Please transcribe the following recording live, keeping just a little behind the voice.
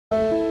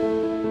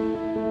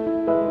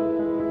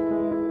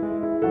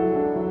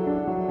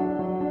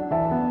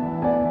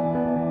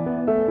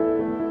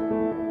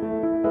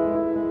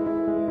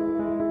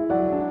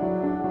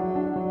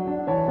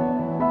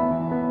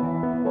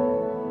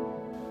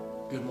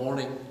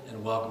morning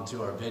and welcome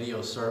to our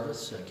video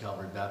service at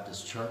Calvary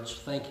Baptist Church.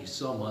 Thank you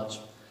so much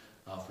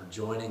for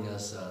joining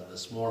us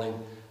this morning,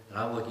 and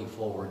I'm looking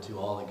forward to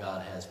all that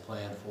God has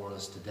planned for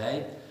us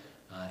today.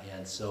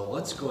 And so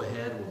let's go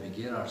ahead. We'll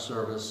begin our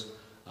service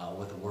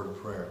with a word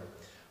of prayer.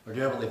 Our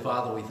dear Heavenly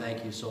Father, we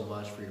thank you so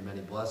much for your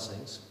many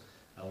blessings.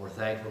 We're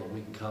thankful that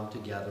we can come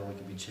together, we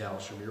can be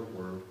challenged from your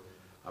word.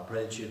 I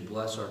pray that you'd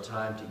bless our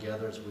time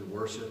together as we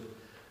worship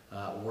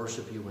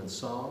you in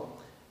song.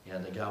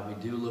 And God, we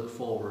do look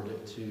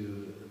forward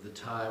to the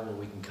time when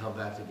we can come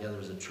back together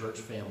as a church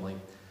family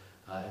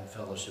and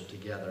fellowship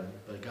together.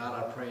 But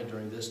God, I pray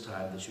during this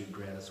time that you'd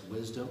grant us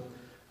wisdom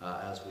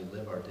as we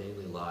live our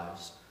daily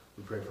lives.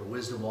 We pray for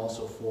wisdom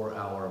also for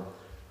our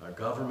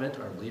government,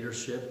 our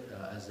leadership,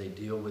 as they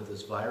deal with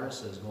this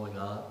virus that is going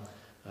on.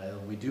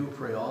 We do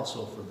pray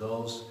also for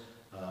those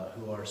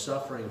who are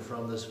suffering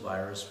from this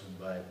virus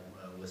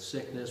with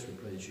sickness. We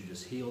pray that you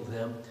just heal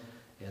them.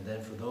 And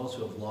then for those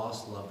who have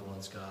lost loved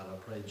ones, God, I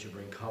pray that you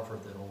bring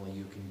comfort that only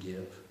you can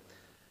give.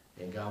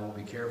 And God, we'll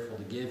be careful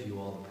to give you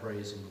all the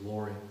praise and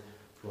glory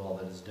for all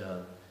that is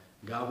done.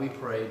 God, we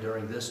pray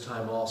during this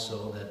time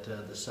also that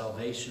the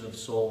salvation of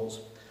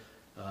souls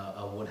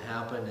would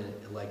happen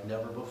like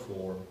never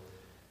before,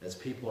 as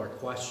people are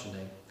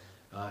questioning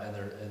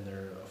and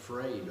they're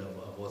afraid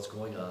of what's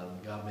going on.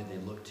 God, may they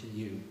look to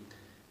you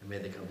and may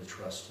they come to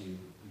trust you.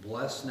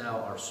 Bless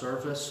now our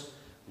service.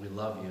 We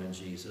love you in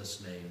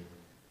Jesus' name.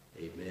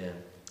 Amen.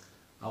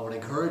 I would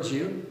encourage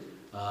you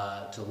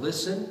to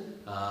listen,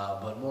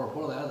 but more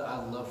importantly,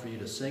 I'd love for you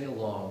to sing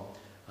along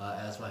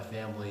as my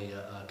family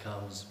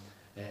comes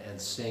and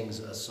sings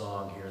a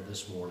song here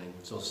this morning.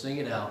 So sing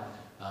it out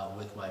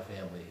with my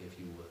family, if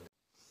you would.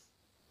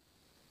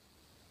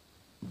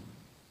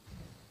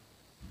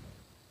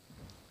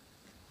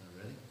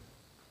 Ready?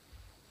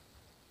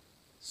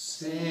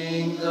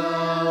 Sing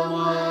the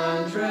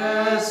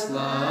wondrous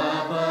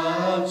love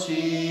of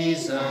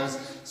Jesus.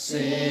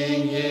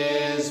 Sing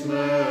his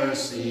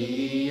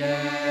mercy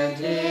and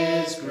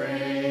his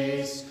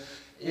grace.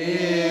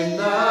 In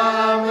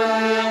the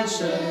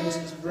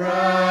mansions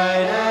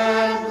bright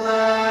and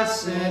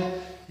blessed,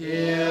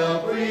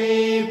 he'll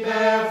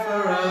prepare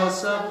for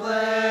us a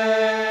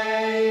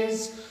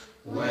place.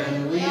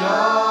 When we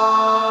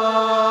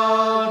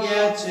all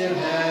get to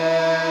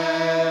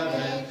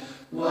heaven,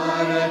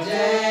 what a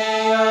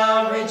day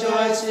of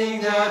rejoicing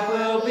that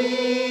will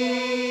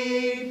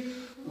be.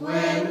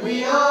 When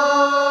we all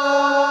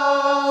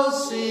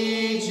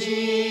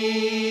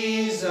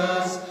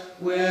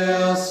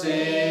we'll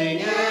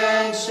sing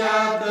and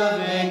shout the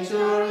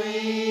victory.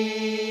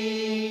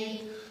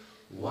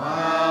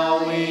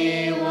 While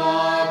we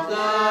walk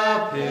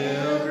the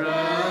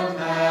pilgrim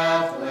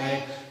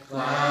pathway,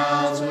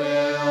 clouds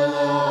will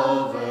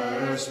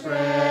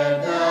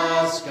overspread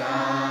the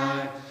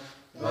sky.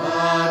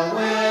 But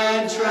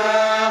when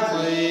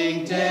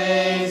traveling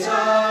days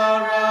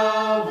are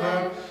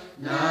over,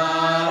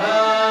 not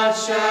a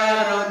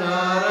shadow,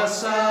 not a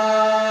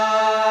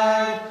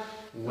sign.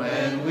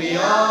 When we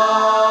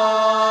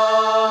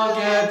all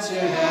get to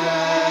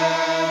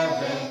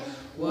heaven,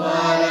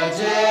 what a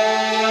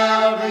day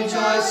of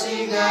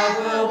rejoicing that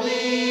will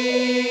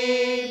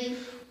be.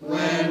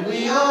 When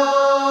we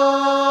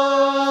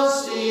all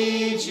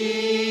see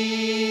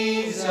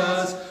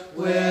Jesus,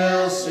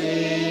 we'll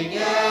sing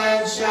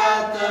and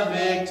shout the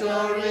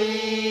victory.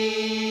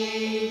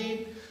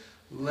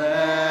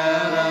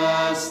 Let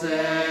us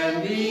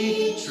then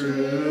be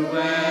true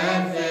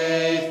and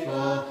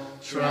faithful,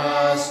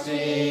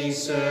 trusting,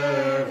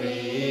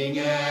 serving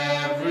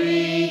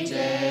every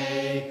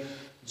day.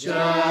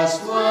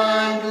 Just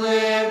one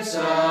glimpse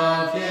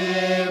of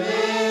him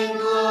in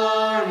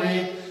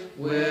glory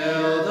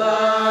will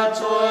the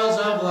toils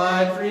of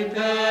life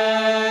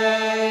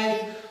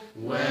repay.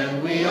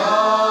 When we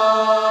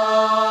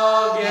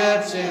all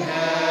get to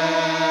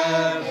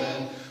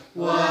heaven,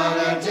 what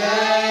a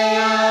day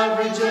of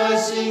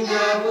rejoicing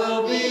that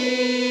will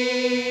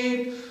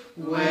be.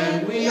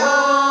 When we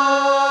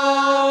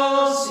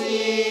all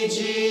see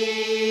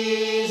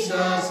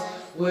Jesus,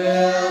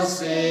 we'll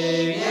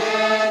sing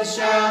and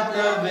shout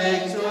the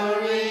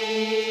victory.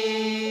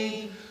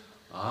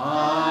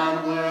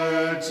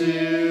 Onward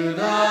to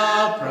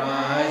the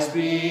prize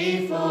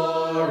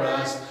before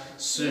us,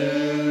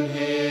 soon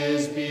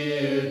his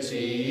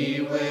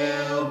beauty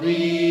will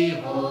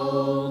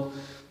behold.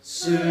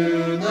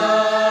 Soon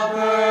the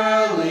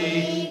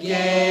pearly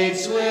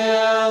gates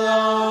will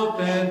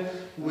open,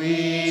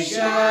 we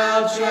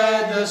shall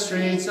tread the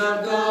streets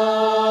of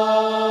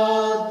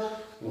gold.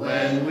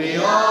 When we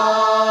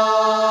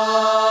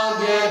all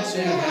get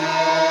to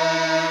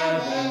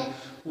heaven,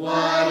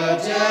 what a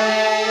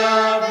day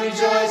of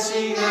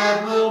rejoicing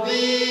that will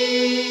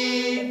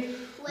be.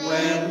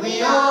 When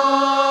we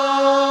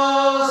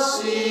all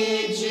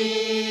see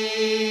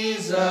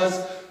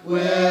Jesus,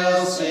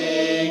 we'll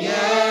sing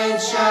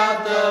and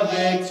shout the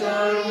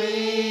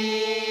victory.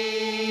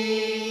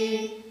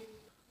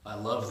 I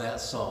love that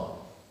song.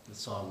 The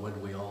song, When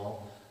We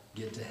All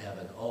Get to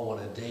Heaven. Oh,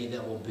 what a day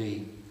that will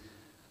be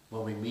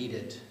when we meet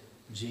it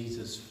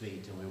Jesus'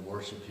 feet and we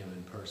worship him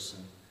in person.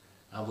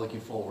 I'm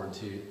looking forward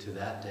to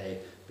that day,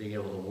 being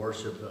able to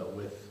worship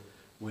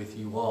with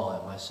you all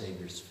at my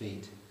Savior's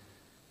feet.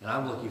 And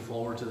I'm looking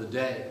forward to the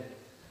day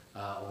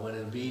when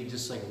it'll be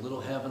just like a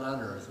little heaven on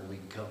earth, and we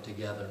can come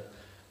together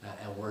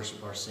and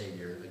worship our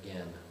Savior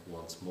again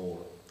once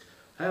more.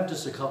 I have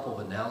just a couple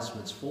of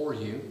announcements for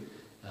you,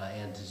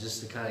 and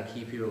just to kind of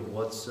keep you of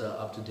what's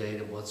up to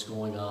date and what's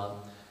going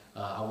on.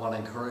 I want to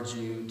encourage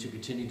you to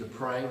continue to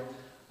pray.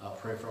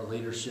 Pray for our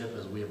leadership,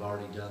 as we have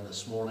already done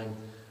this morning,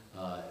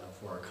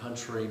 for our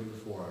country,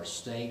 for our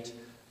state,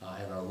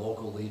 and our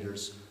local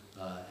leaders,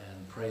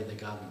 and pray that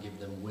God would give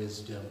them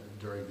wisdom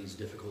during these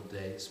difficult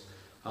days.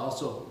 I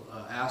also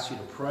ask you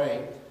to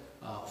pray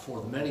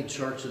for the many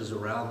churches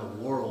around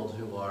the world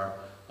who are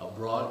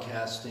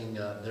broadcasting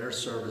their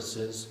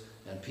services,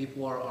 and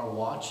people are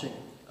watching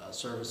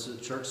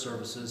church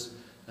services,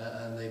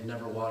 and they've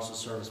never watched a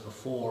service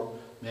before.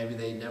 Maybe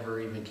they never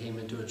even came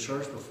into a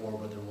church before,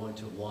 but they're going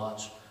to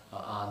watch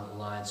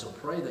online. So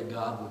pray that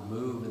God would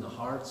move in the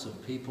hearts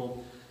of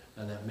people,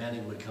 and that many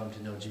would come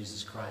to know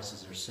Jesus Christ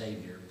as their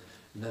Savior.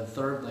 And then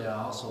thirdly,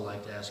 I also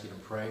like to ask you to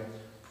pray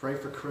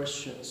for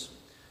Christians.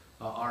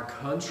 Our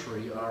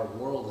country, our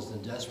world is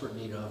in desperate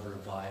need of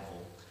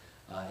revival.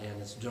 And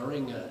it's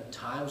during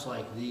times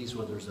like these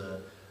where there's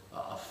a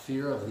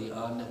fear of the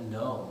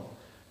unknown,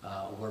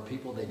 where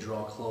people, they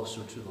draw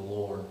closer to the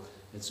Lord.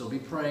 And so be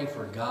praying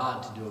for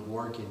God to do a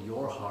work in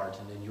your heart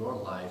and in your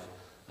life,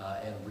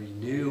 and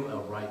renew a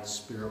right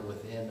spirit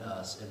within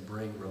us and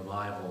bring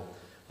revival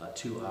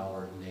to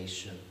our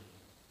nation.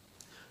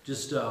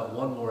 Just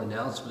one more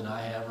announcement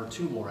I have, or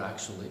two more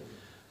actually.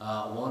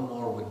 One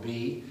more would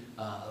be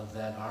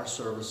that our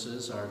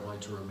services are going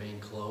to remain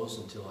closed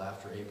until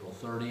after April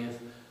 30th.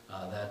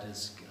 That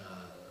is,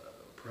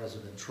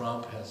 President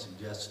Trump has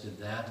suggested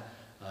that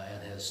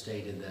and has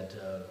stated that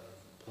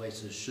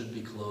places should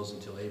be closed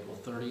until April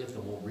 30th,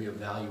 and we'll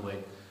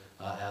reevaluate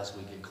as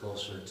we get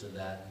closer to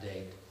that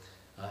date.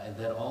 And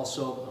then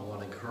also, I want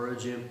to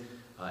encourage you,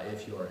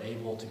 if you are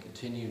able, to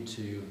continue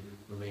to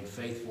remain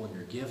faithful in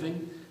your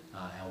giving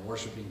and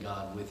worshiping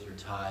God with your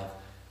tithe.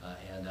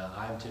 And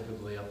I'm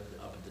typically up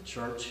at the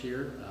church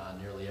here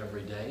nearly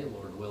every day,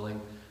 Lord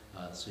willing,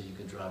 so you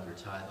can drop your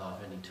tithe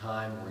off any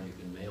time, or you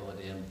can mail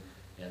it in,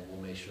 and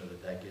we'll make sure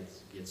that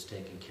gets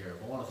taken care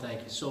of. I want to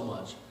thank you so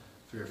much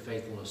for your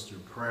faithfulness through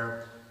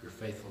prayer, your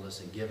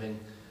faithfulness in giving,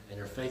 and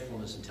your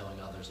faithfulness in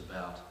telling others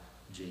about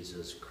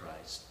Jesus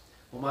Christ.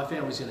 Well, my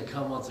family's going to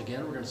come once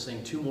again. We're going to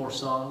sing two more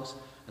songs,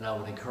 and I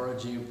would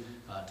encourage you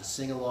to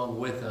sing along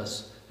with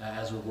us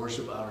as we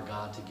worship our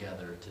God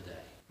together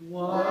today.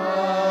 What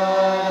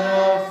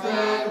a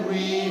friend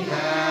we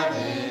have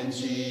in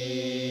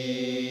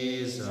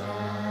Jesus,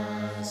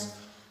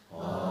 all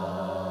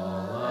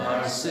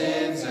our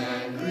sins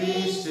and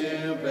griefs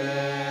to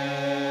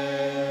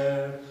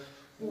bear.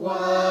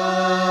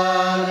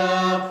 What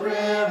a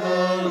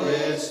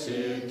privilege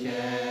to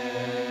carry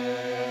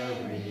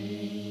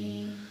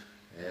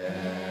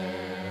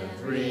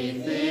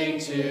everything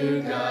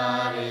to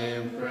God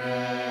in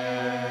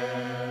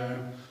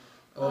prayer.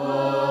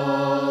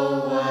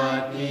 Oh,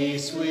 what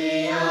peace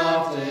we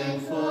often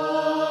forfeit.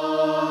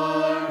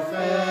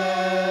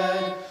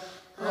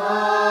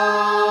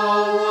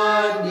 Oh,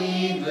 what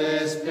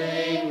needless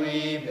pain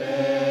we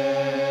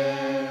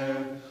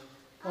bear.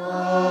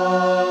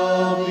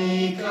 All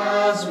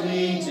because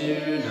we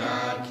do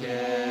not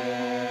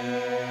carry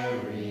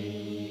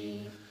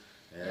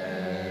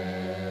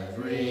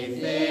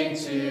everything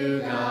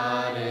to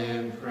God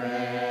in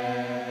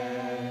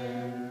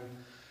prayer.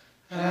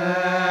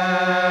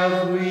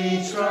 Have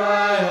we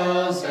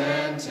trials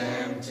and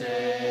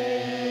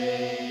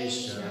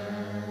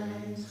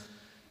temptations?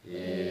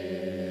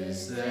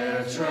 Is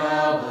there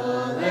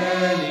trouble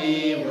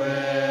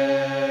anywhere?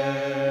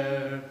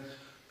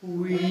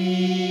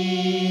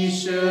 We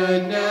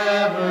should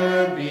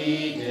never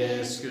be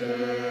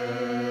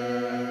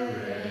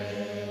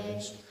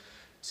discouraged.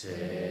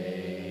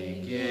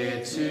 Take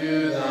it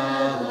to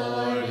the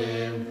Lord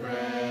in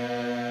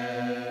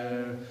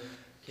prayer.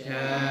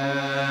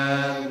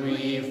 Can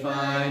we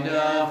find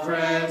a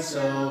friend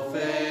so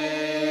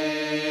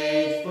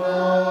faithful,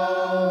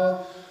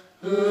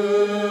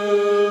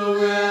 who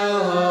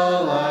will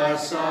all our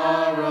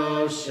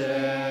sorrows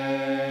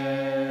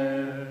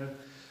share?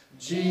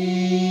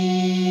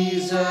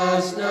 Jesus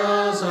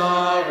knows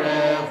our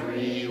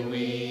every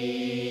weakness.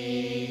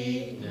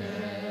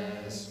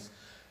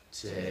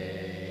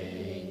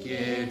 Take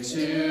it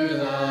to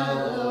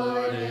the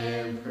Lord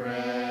in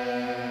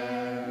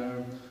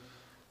prayer.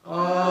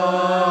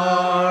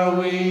 Are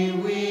we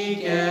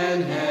weak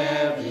and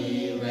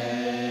heavy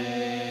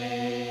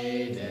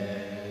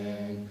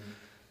laden,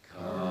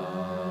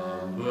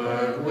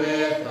 cumbered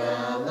with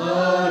a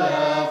load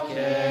of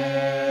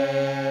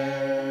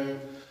care?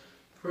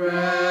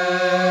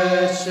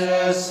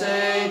 Precious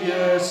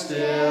Savior,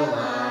 still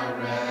our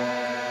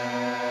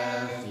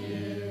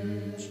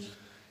refuge,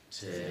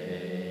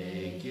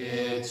 take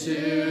it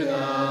to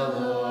the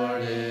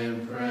Lord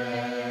in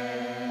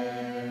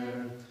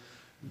prayer.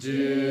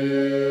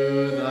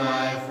 Do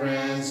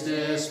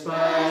his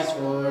despised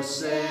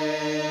forsake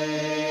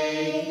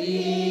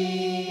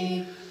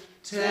thee.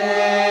 Take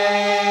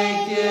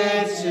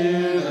it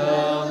to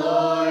the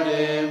Lord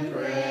in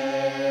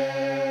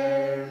prayer.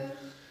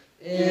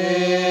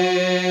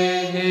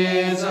 In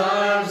his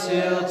arms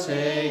he'll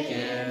take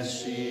and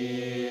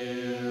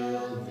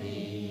shield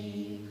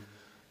thee.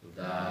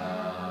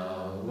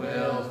 Thou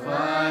wilt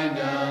find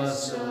a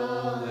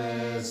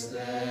solace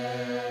there.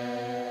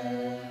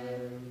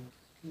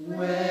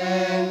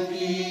 When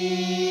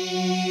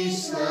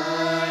peace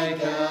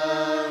like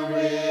a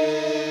river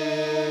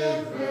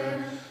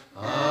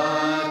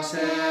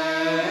attendeth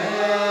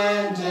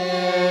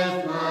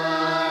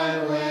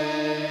my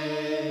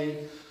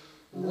way,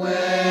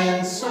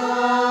 when sorrows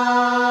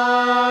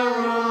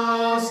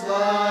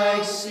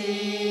like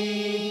sea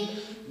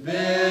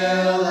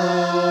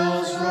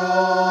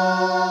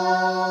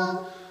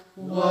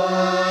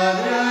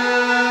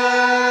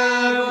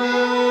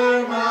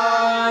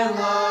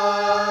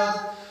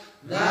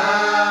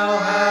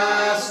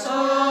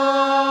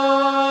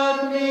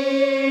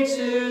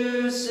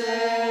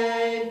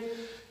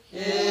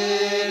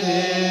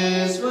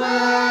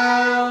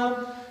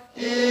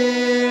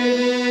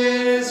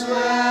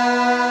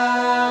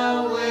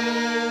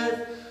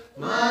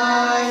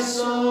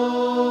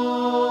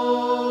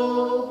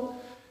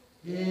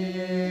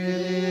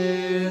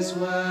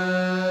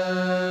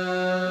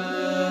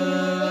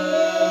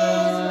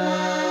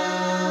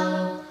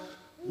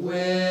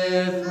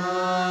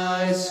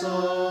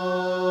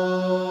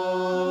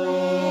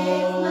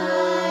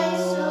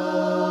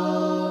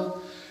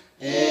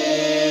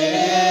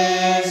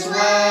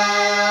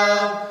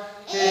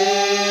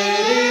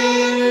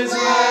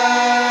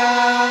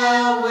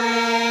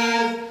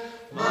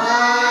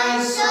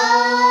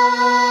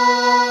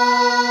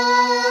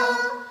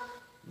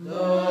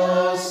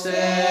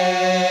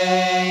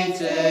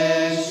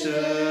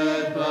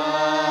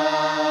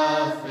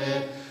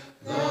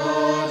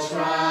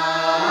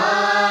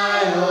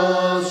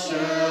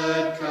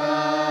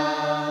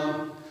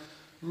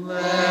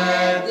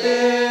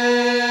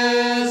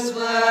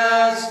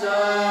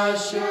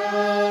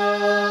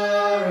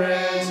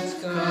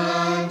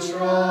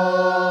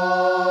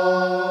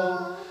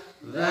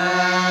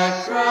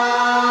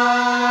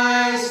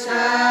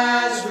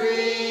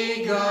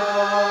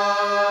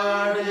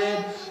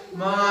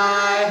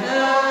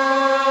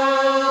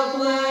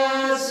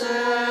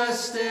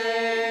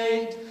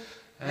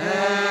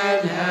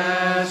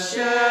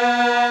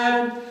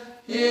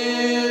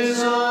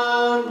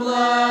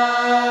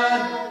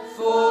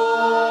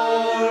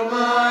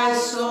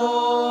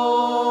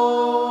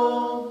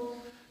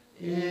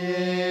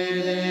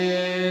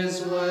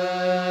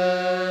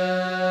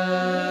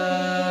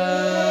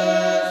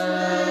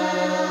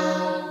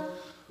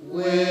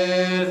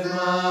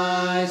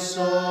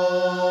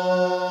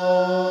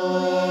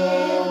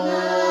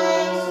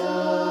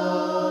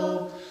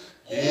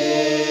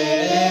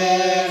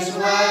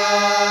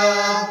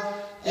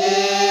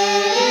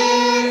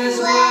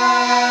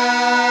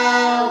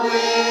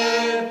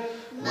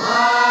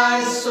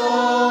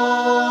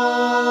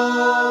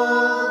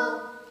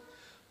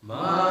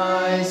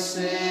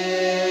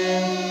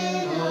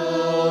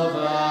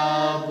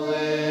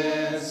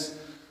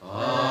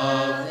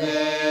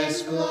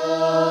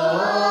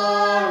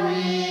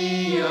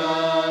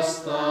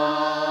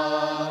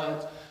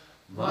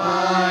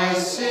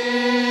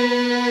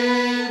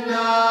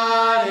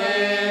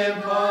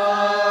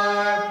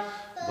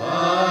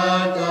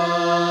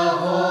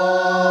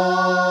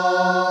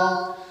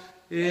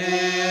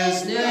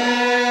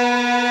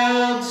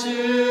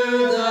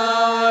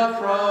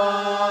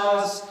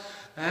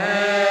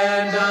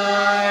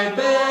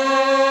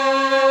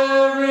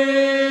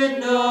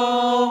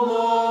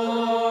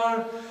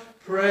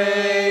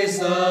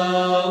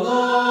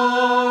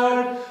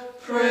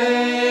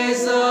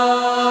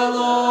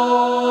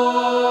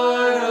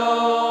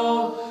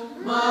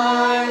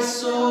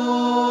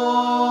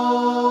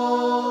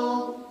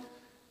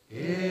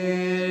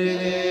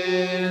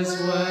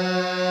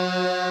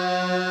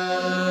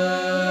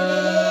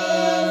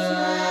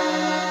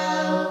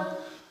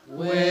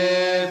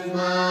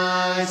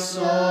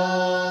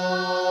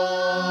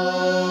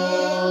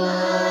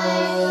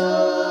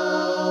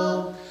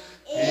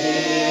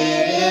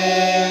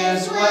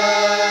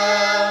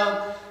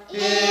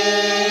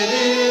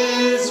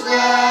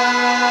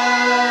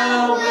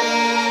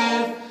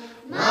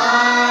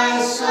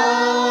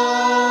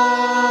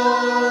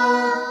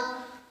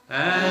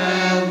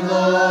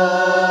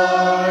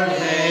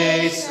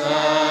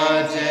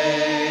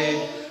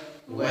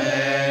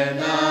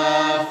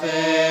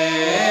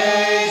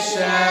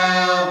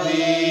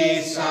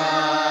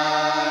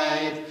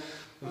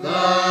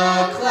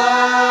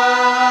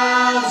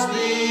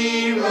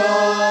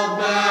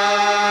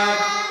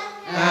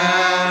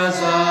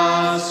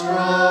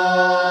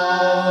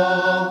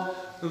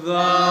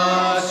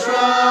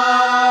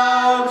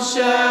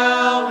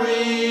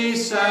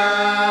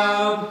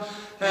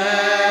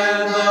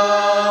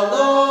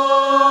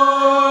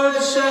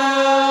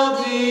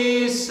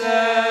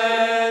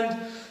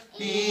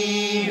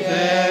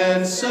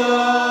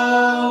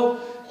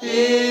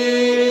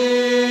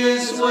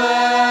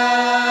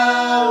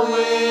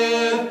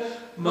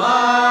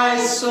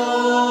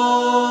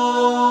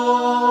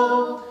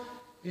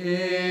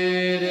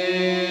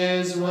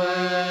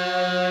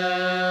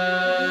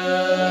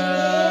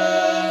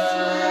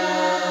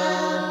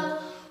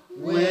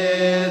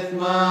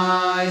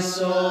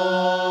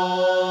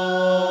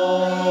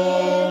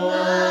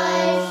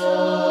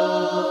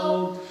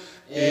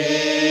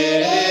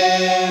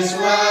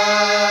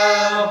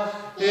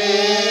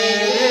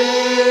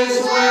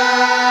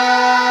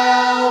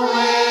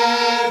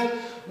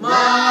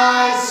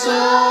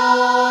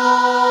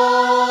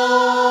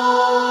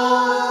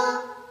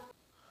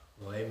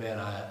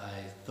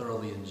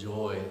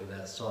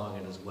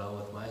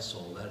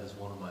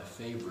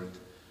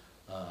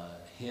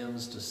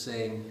hymns to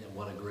sing, and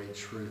what a great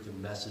truth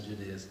and message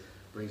it is.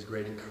 Brings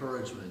great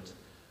encouragement,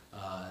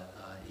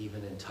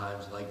 even in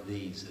times like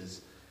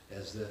these.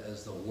 As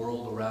the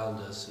world around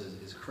us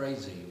is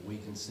crazy, we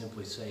can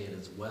simply say it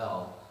is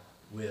well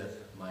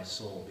with my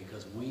soul,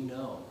 because we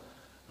know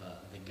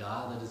the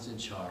God that is in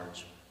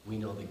charge. We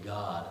know the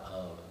God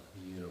of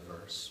the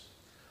universe.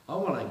 I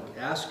want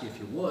to ask you, if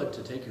you would,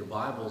 to take your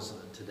Bibles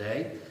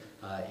today,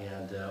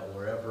 and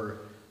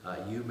wherever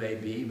you may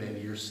be. Maybe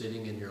you're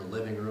sitting in your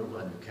living room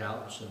on your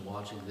couch and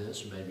watching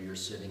this, or maybe you're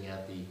sitting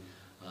at the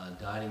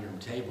dining room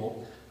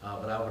table,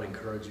 but I would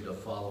encourage you to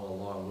follow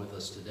along with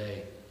us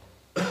today,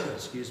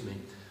 excuse me,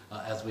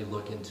 as we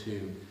look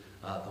into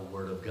the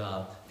Word of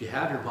God. If you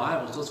have your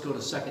Bibles, let's go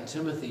to 2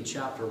 Timothy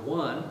chapter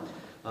 1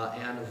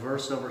 and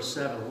verse number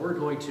 7. We're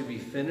going to be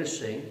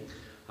finishing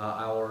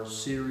our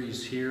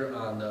series here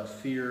on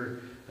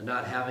fear,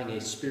 not having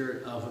a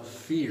spirit of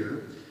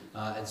fear.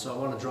 And so I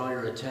want to draw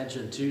your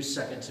attention to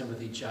 2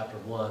 Timothy chapter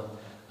 1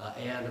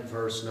 and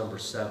verse number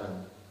 7.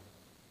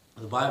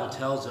 The Bible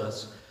tells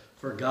us,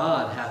 "For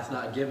God hath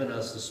not given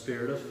us the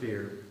spirit of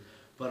fear,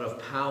 but of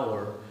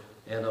power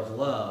and of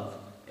love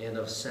and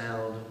of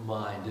sound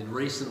mind." In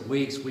recent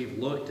weeks, we've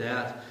looked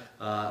at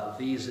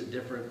these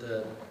different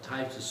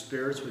types of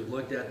spirits. We've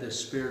looked at this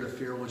spirit of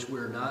fear, which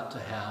we're not to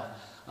have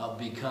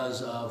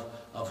because of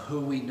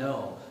who we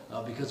know,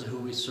 because of who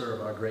we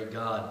serve, our great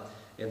God.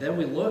 And then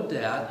we looked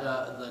at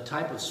the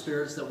type of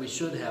spirits that we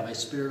should have, a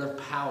spirit of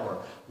power.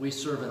 We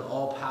serve an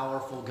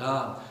all-powerful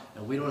God,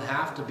 and we don't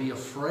have to be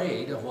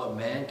afraid of what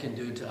man can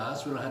do to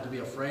us. We don't have to be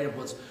afraid of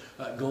what's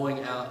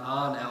going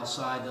on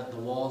outside the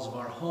walls of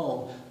our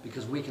home,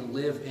 because we can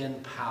live in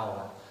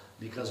power,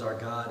 because our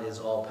God is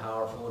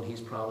all-powerful, and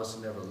He's promised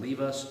to never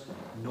leave us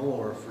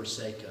nor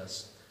forsake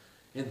us.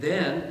 And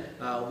then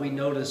we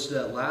noticed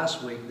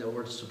last week that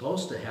we're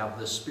supposed to have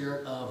the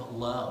spirit of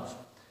love.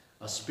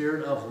 A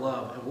spirit of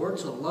love. And we're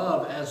to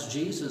love as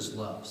Jesus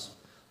loves.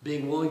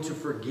 Being willing to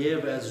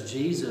forgive as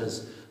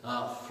Jesus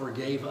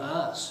forgave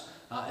us.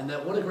 And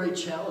that, what a great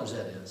challenge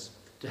that is,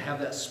 to have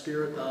that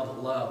spirit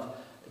of love.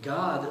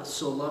 God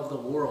so loved the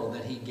world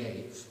that He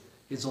gave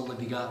His only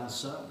begotten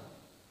Son,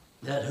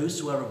 that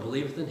whosoever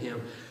believeth in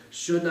Him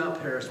should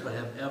not perish, but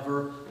have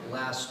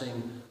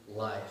everlasting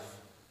life.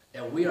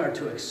 And we are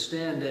to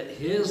extend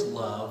His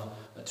love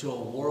to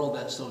a world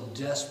that so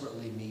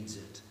desperately needs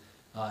it.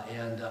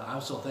 And I'm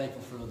so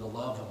thankful for the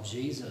love of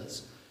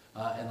Jesus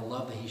and the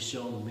love that He's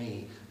shown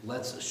me.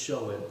 Let's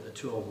show it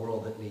to a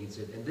world that needs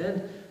it. And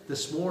then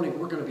this morning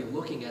we're going to be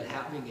looking at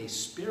having a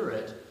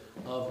spirit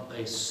of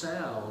a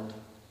sound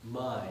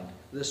mind.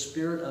 The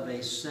spirit of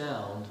a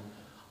sound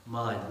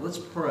mind. Let's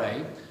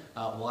pray.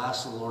 We'll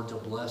ask the Lord to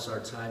bless our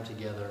time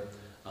together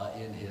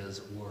in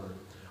His Word.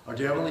 Our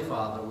dear Heavenly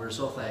Father, we're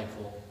so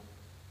thankful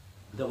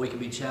that we can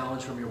be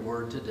challenged from your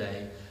Word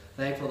today.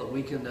 Thankful that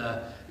we can,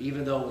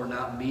 even though we're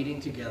not meeting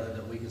together,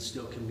 that we can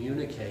still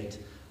communicate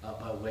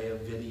by way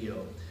of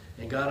video.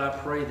 And God, I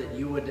pray that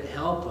you would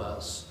help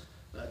us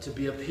to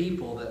be a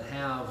people that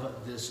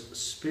have this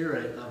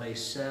spirit of a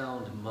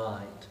sound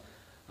mind.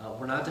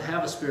 We're not to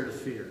have a spirit of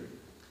fear,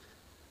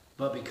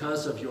 but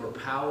because of your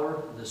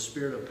power, the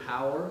spirit of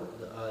power,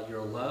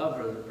 your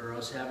love, or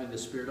us having the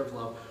spirit of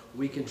love,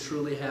 we can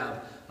truly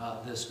have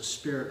this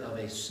spirit of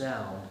a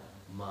sound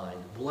mind.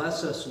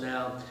 Bless us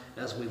now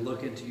as we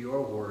look into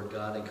your word,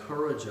 God.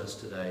 Encourage us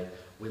today.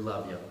 We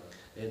love you.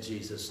 In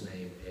Jesus'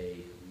 name,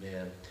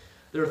 amen.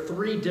 There are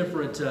three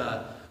different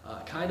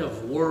kind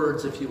of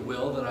words, if you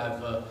will, that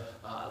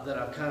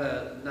I've kind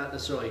of not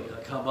necessarily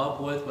come up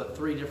with, but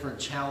three different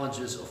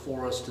challenges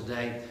for us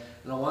today.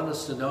 And I want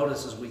us to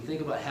notice, as we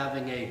think about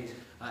having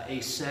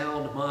a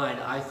sound mind,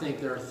 I think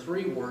there are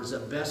three words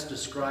that best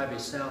describe a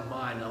sound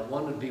mind.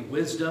 One would be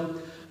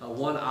wisdom.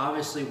 One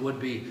obviously would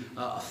be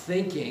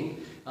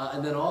thinking.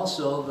 And then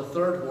also the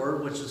third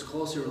word, which is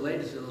closely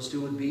related to those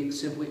two, would be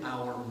simply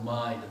our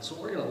mind. And so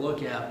we're going to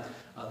look at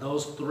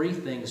those three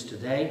things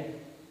today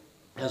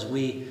as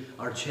we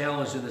are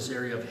challenged in this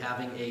area of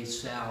having a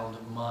sound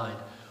mind.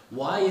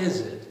 Why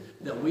is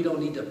it that we don't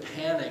need to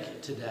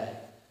panic today?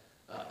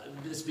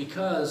 It's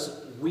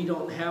because we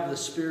don't have the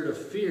spirit of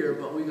fear,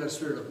 but we've got a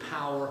spirit of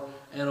power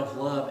and of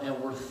love, and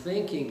we're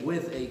thinking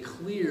with a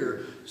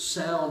clear,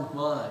 sound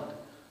mind,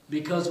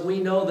 because we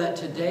know that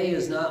today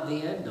is not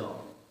the end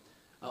all.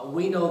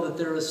 We know that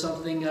there is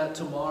something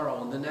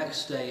tomorrow and the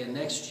next day and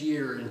next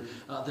year and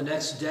the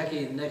next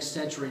decade and next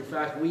century. In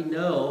fact, we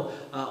know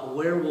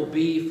where we'll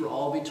be for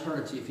all of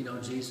eternity if you know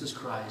Jesus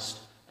Christ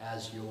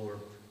as your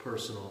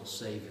personal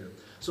Savior.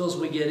 So as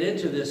we get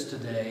into this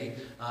today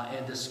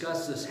and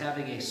discuss this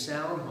having a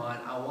sound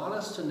mind, I want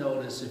us to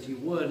notice, if you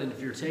would, and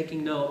if you're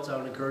taking notes, I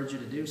would encourage you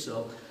to do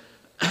so.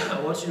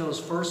 I want you to notice,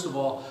 first of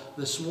all,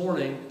 this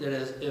morning, that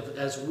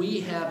as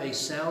we have a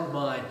sound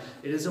mind,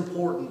 it is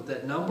important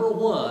that, number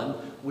one,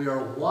 we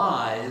are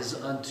wise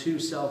unto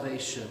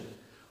salvation.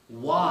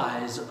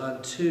 Wise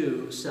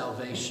unto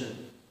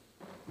salvation.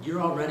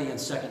 You're already in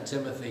 2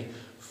 Timothy.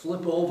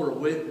 Flip over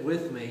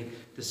with me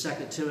to 2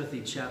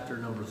 Timothy chapter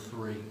number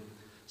 3.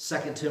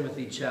 2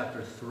 Timothy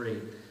chapter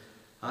 3.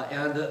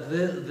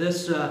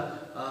 This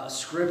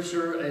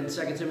scripture in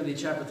 2 Timothy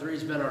chapter 3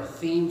 has been our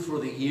theme for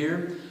the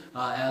year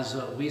as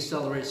we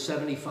celebrate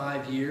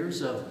 75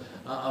 years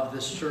of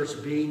this church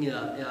being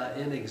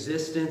in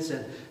existence.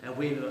 And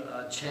we've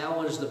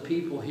challenged the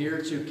people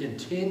here to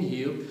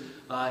continue,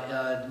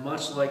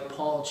 much like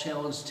Paul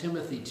challenged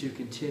Timothy to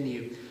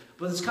continue.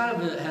 But this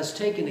kind of has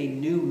taken a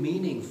new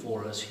meaning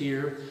for us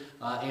here,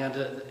 and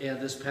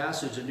this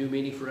passage, a new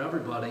meaning for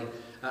everybody,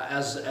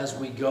 as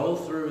we go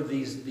through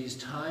these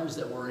times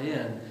that we're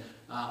in,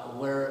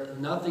 where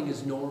nothing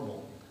is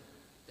normal.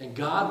 And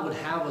God would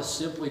have us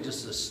simply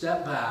just to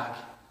step back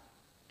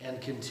and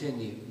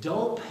continue.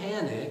 Don't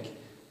panic,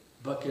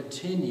 but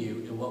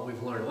continue in what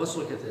we've learned. Let's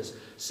look at this.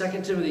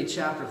 2 Timothy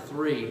chapter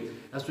 3,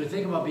 as we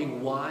think about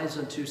being wise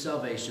unto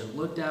salvation,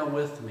 look down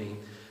with me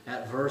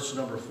at verse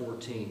number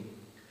 14.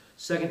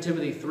 2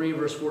 Timothy 3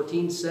 verse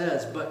 14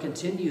 says, "But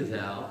continue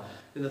thou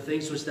in the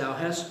things which thou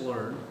hast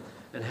learned,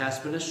 and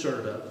hast been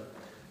assured of,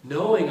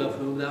 knowing of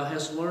whom thou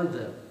hast learned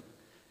them,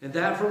 and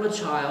that from a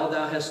child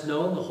thou hast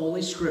known the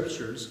holy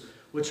scriptures,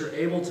 which are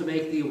able to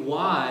make thee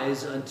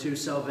wise unto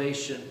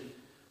salvation,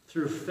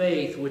 through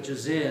faith which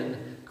is in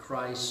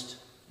Christ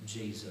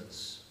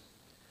Jesus."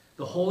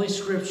 The holy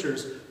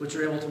scriptures, which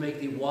are able to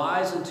make thee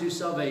wise unto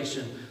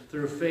salvation,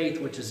 through faith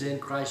which is in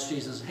Christ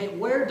Jesus. Hey,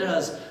 where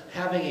does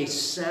having a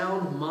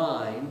sound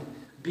mind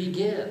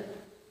begin?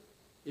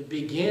 It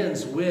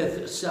begins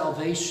with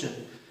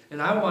salvation. And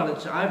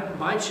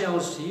my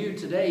challenge to you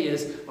today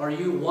is, are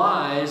you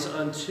wise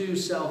unto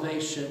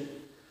salvation?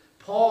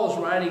 Paul is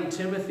writing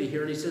Timothy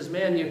here, and he says,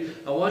 man,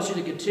 I want you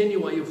to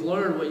continue what you've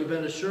learned, what you've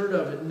been assured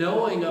of,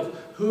 knowing of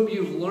whom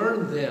you've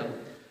learned them.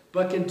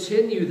 But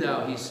continue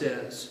thou, he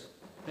says.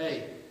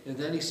 Hey, and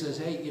then he says,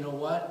 hey, you know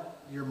what?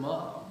 Your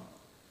mom,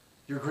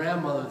 your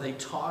grandmother, they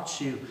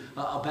taught you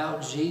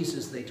about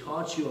Jesus. They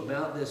taught you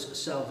about this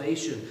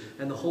salvation.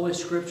 And the Holy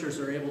Scriptures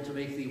are able to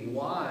make thee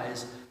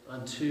wise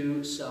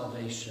unto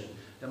salvation.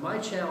 And my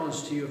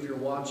challenge to you, if you're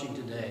watching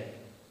today,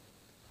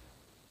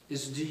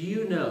 is, do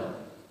you know,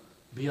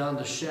 beyond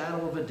a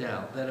shadow of a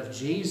doubt, that if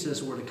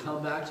Jesus were to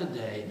come back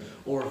today,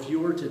 or if you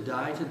were to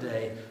die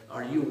today,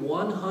 are you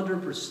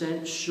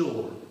 100%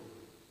 sure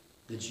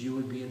that you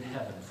would be in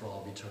heaven for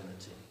all of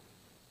eternity?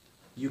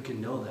 You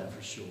can know that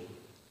for sure.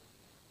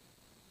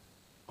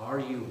 Are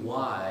you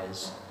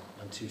wise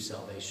unto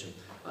salvation?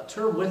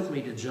 Turn with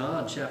me to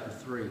John chapter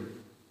 3.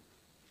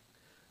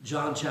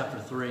 John chapter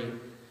 3.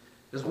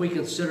 As we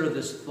consider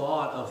this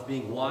thought of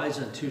being wise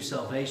unto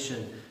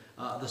salvation,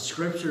 the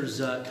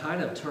scriptures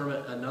kind of term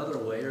it another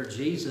way, or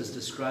Jesus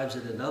describes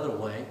it another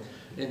way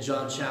in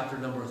John chapter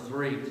number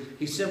 3.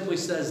 He simply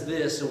says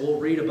this, and we'll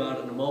read about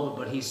it in a moment,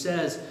 but he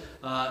says,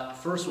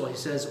 first of all, he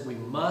says, we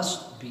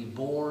must be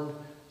born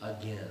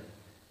again.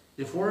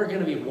 If we're going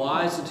to be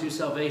wise unto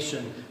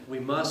salvation, we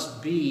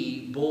must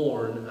be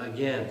born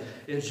again.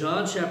 In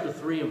John chapter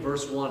 3 and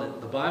verse 1,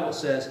 the Bible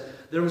says,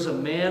 there was a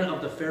man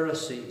of the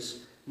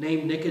Pharisees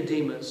named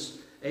Nicodemus,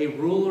 a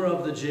ruler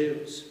of the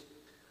Jews.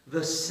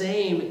 The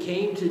same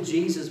came to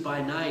Jesus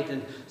by night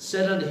and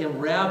said unto him,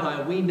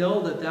 Rabbi, we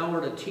know that thou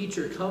art a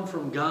teacher come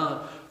from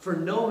God, for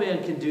no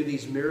man can do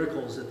these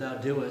miracles that thou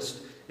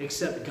doest,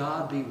 except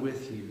God be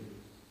with you.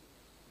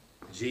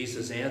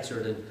 Jesus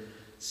answered and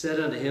said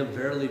unto him,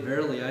 Verily,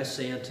 verily, I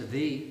say unto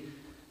thee,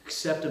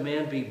 except a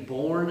man be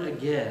born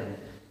again,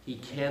 he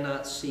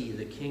cannot see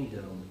the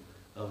kingdom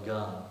of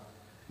God.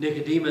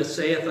 Nicodemus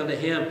saith unto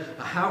him,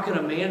 How can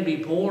a man be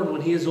born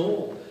when he is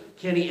old?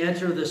 Can he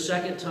enter the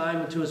second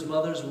time into his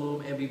mother's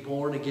womb and be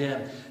born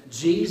again?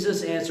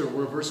 Jesus answered,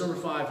 we're in verse number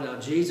 5 now.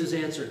 Jesus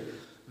answered,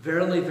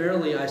 Verily,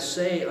 verily, I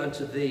say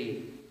unto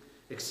thee,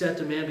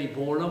 except a man be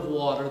born of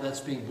water, that's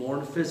being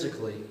born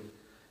physically,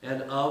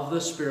 and of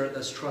the Spirit,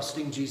 that's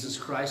trusting Jesus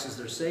Christ as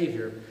their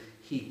Savior,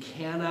 he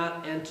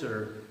cannot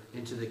enter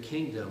into the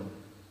kingdom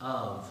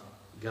of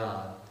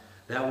God.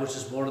 That which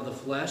is born of the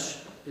flesh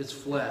is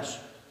flesh.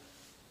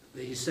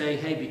 He's saying,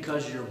 hey,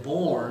 because you're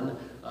born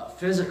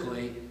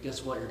physically,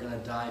 guess what? You're going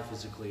to die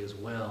physically as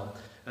well.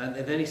 And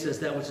then he says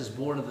that which is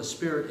born of the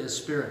Spirit is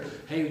spirit.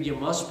 Hey, you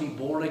must be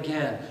born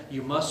again.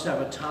 You must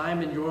have a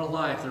time in your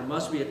life. There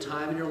must be a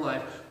time in your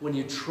life when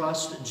you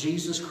trust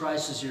Jesus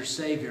Christ as your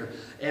Savior.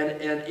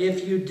 And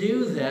if you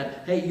do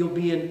that, hey, you'll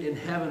be in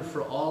heaven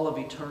for all of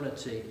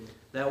eternity.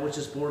 That which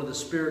is born of the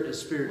Spirit is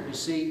spirit. You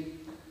see,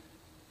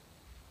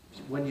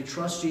 when you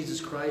trust Jesus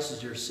Christ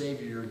as your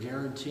Savior, you're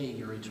guaranteeing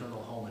your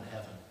eternal home in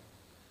heaven.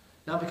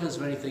 Not because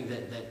of anything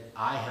that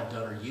I have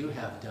done or you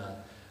have done,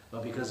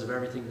 but because of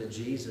everything that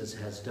Jesus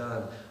has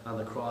done on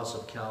the cross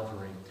of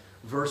Calvary.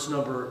 Verse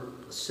number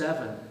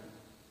 7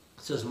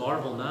 says,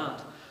 Marvel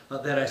not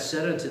that I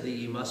said unto thee,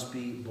 you must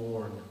be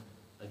born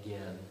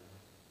again.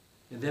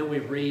 And then we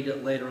read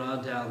later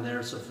on down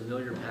there some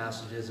familiar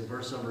passages in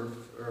verse number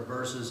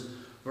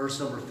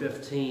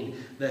 15,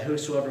 that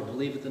whosoever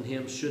believeth in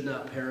him should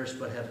not perish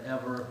but have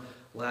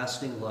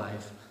everlasting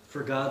life.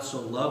 For God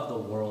so loved the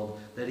world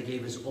that he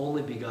gave his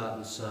only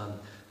begotten Son,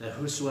 that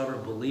whosoever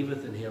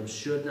believeth in him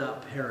should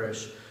not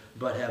perish,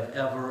 but have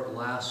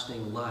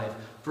everlasting life.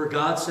 For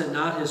God sent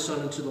not his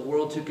Son into the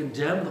world to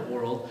condemn the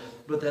world,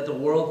 but that the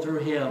world through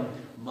him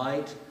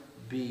might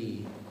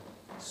be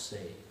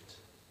saved.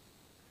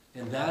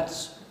 And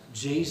that's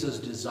Jesus'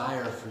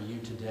 desire for you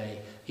today.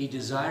 He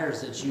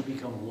desires that you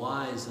become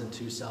wise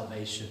unto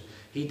salvation.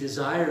 He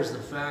desires the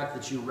fact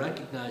that you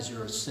recognize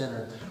you're a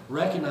sinner,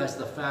 recognize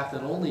the fact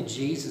that only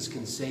Jesus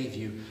can save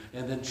you,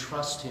 and then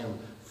trust him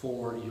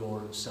for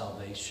your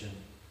salvation.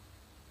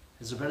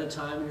 Has there been a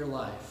time in your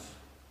life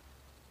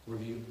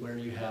where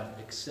you have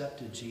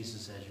accepted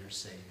Jesus as your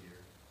Savior?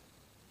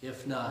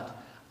 If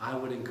not, I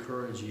would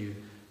encourage you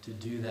to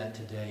do that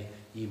today.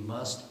 You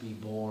must be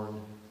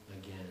born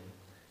again.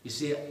 You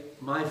see,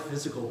 my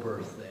physical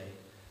birthday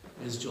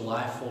is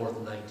July 4th,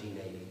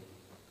 1980.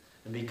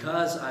 And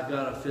because I've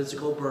got a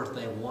physical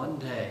birthday one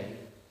day,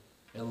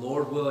 and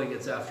Lord willing,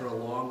 it's after a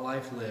long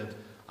life lived,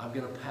 I'm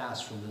going to pass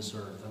from this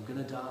earth. I'm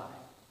going to die.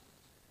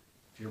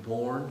 If you're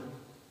born,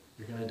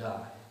 you're going to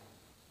die.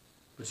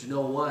 But you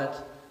know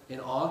what? In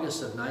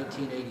August of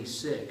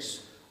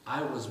 1986,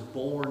 I was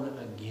born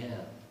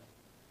again.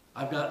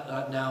 I've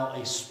got now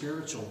a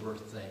spiritual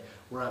birthday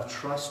where I've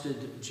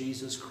trusted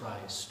Jesus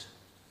Christ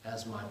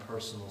as my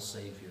personal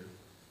Savior.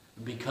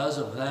 And because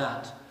of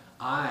that,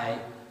 I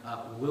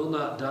will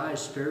not die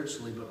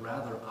spiritually, but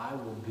rather I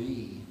will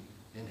be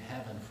in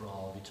heaven for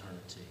all of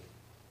eternity.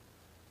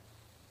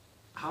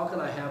 How can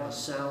I have a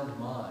sound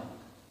mind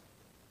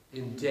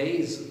in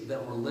days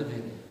that we're living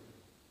in?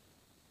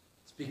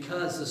 It's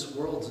because this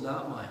world's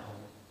not my home.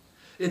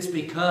 It's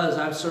because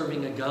I'm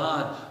serving a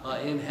God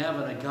in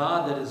heaven, a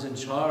God that is in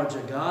charge,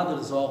 a God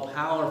that is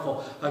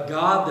all-powerful, a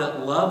God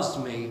that loves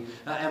me.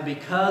 And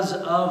because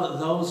of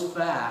those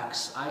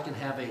facts, I can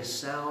have a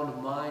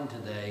sound mind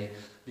today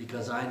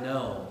because I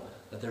know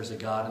that there's a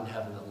God in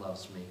heaven that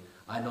loves me.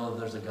 I know that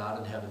there's a God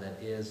in heaven that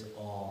is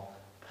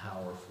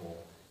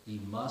all-powerful.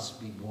 He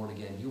must be born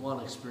again. You want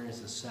to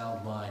experience a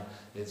sound mind,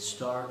 it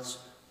starts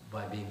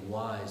by being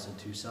wise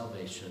unto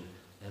salvation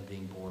and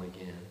being born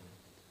again.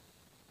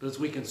 But as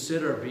we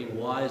consider being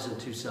wise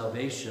unto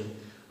salvation,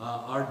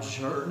 our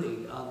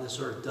journey on this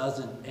earth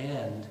doesn't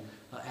end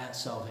at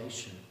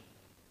salvation.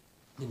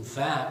 In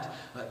fact,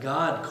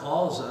 God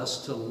calls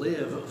us to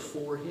live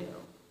for him.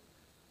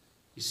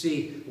 You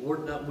see,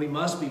 we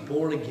must be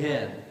born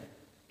again,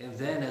 and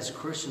then as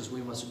Christians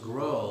we must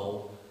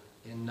grow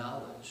in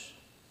knowledge.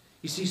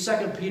 You see,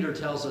 2 Peter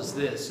tells us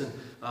this, and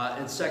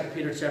in 2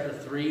 Peter chapter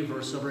 3,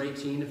 verse number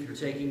 18, if you're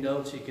taking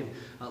notes, you can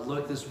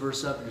look this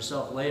verse up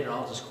yourself later.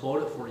 I'll just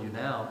quote it for you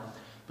now.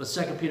 But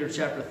 2 Peter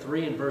chapter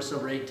 3 and verse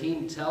number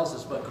 18 tells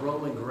us, but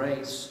grow in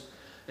grace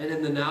and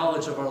in the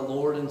knowledge of our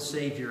Lord and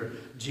Savior,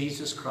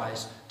 Jesus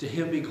Christ. To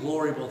him be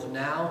glory both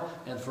now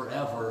and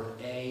forever.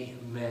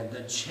 Amen.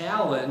 The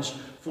challenge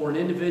for an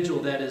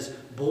individual that is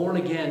born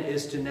again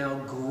is to now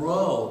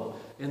grow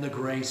in the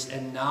grace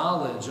and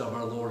knowledge of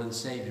our Lord and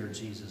Savior,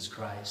 Jesus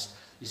Christ.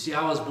 You see,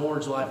 I was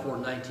born July 4,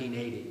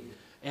 1980.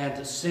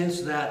 And since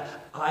that,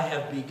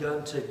 I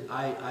began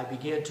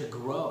to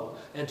grow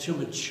and to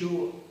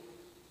mature.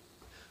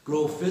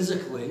 Grow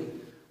physically,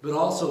 but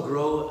also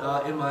grow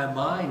in my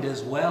mind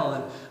as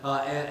well,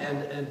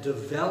 and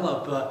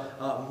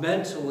develop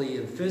mentally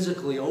and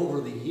physically over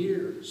the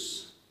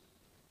years.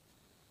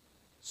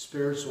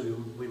 Spiritually,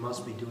 we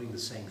must be doing the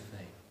same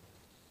thing.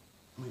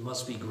 We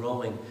must be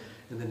growing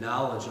in the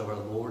knowledge of our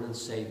Lord and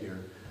Savior,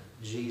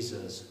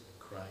 Jesus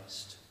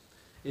Christ.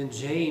 In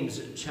James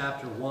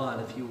chapter 1,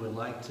 if you would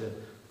like to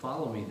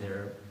follow me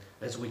there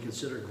as we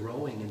consider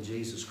growing in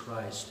Jesus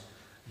Christ,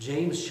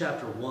 James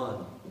chapter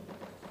 1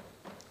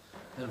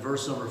 and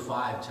verse number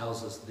 5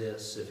 tells us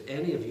this: if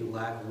any of you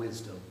lack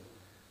wisdom,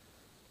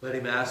 let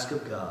him ask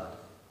of God,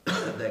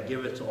 that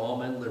giveth to all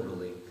men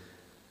liberally,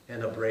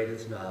 and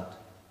upbraideth not,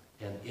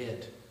 and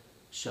it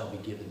shall be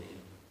given him.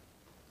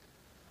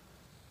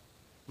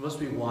 We must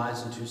be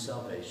wise unto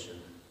salvation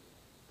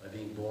by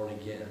being born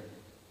again.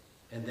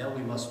 And then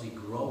we must be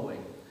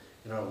growing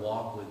in our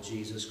walk with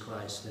Jesus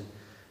Christ.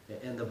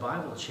 And the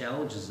Bible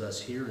challenges us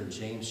here in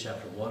James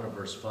chapter 1 and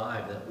verse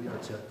 5 that we are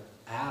to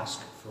ask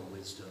for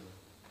wisdom.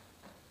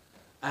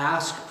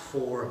 Ask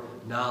for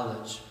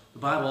knowledge. The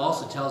Bible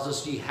also tells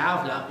us ye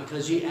have not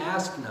because ye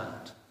ask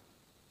not.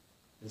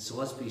 And so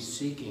let's be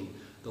seeking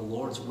the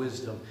Lord's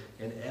wisdom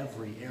in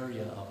every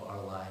area of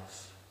our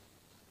life.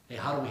 Hey,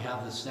 how do we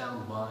have this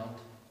sound mind?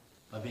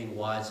 By being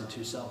wise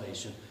unto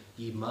salvation.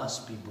 Ye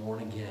must be born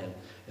again.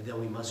 And then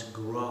we must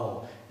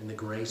grow in the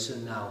grace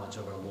and knowledge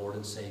of our Lord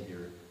and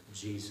Savior,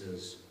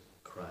 Jesus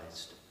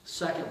Christ.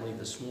 Secondly,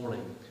 this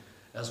morning,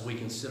 as we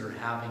consider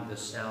having this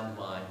sound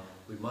mind,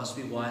 we must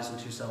be wise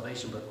unto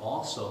salvation, but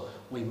also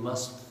we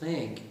must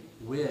think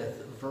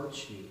with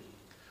virtue.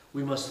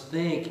 We must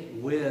think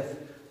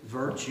with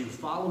virtue.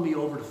 Follow me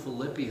over to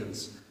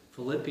Philippians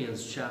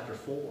chapter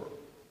 4.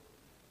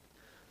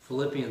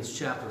 Philippians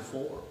chapter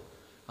 4.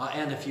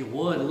 And if you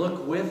would,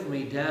 look with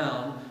me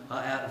down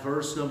at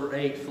verse number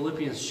 8.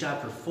 Philippians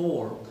chapter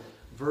 4,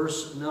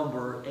 verse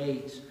number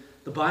 8.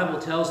 The Bible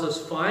tells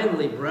us,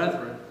 finally,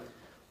 brethren,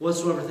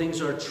 whatsoever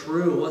things are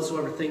true,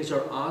 whatsoever things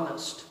are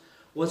honest,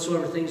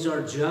 whatsoever things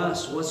are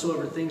just,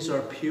 whatsoever things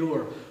are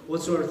pure,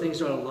 whatsoever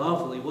things are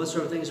lovely,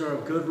 whatsoever things are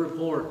of good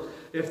report,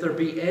 if there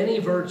be any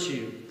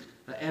virtue,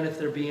 and if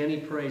there be any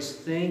praise,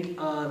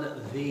 think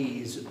on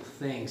these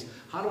things.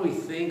 How do we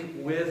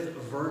think with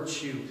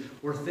virtue?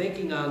 We're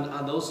thinking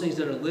on those things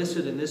that are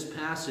listed in this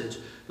passage,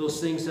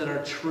 those things that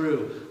are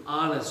true,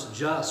 honest,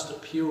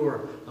 just,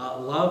 pure,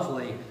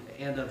 lovely,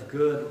 and of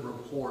good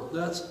report.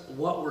 That's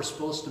what we're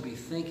supposed to be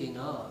thinking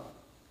on.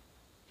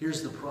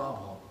 Here's the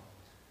problem.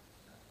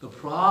 The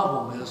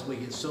problem is we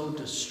get so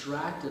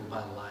distracted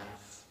by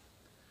life.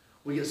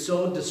 We get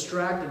so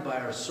distracted by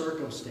our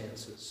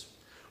circumstances.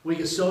 We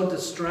get so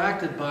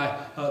distracted by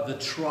the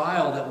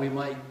trial that we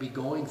might be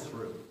going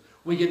through.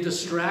 We get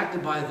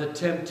distracted by the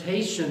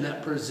temptation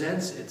that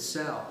presents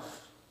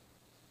itself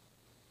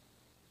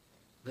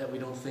that we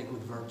don't think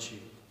with virtue.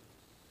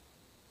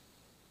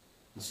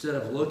 Instead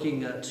of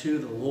looking to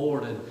the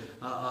Lord and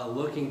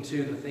looking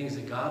to the things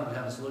that God would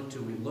have us look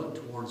to, we look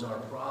towards our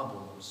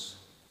problems,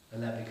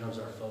 and that becomes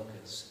our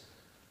focus.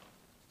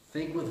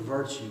 Think with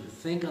virtue.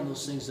 Think on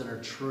those things that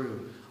are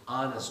true,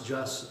 honest,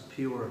 just,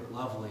 pure,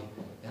 lovely,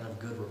 and of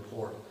good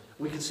report.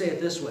 We could say it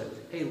this way.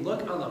 Hey,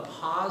 look on the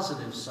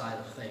positive side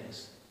of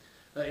things.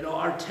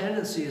 Our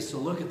tendency is to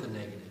look at the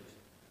negative.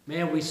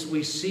 Man, we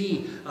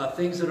see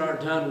things that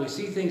aren't done. We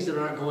see things that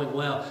aren't going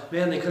well.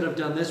 Man, they could have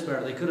done this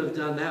better. They could have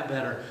done that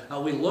better.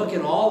 We look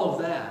at all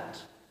of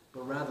that.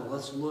 But rather,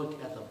 let's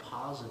look at the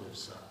positive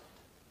side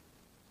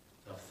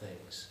of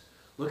things.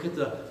 Look at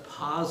the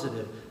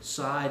positive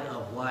side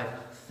of life.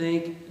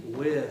 Think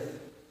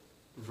with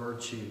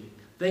virtue.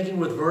 Thinking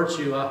with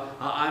virtue,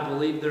 I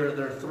believe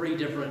there are three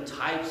different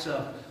types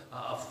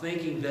of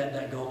thinking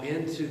that go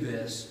into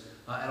this.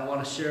 And I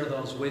want to share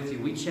those with you.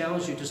 We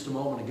challenged you just a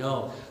moment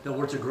ago that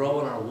we're to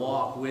grow in our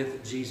walk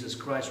with Jesus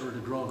Christ. We're to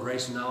grow in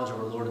grace and knowledge of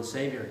our Lord and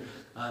Savior,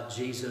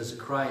 Jesus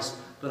Christ.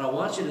 But I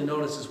want you to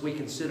notice as we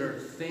consider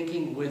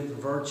thinking with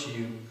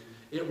virtue,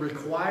 it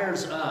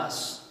requires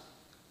us,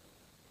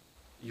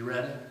 you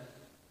ready?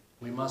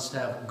 We must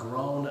have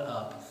grown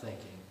up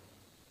thinking.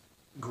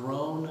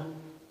 Grown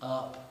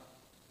up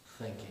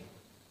thinking.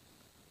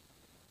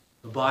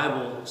 The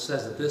Bible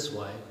says it this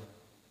way,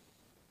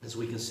 as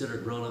we consider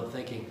grown up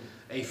thinking: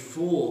 a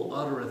fool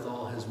uttereth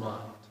all his mind,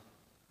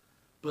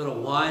 but a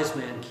wise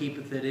man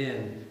keepeth it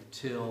in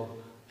till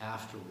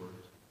afterward.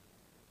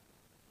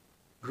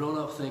 Grown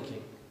up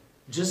thinking.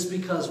 Just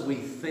because we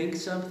think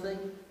something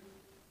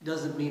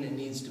doesn't mean it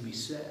needs to be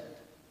said.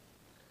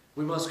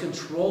 We must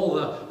control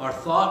our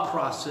thought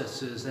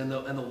processes and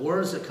the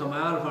words that come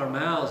out of our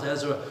mouths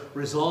as a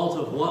result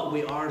of what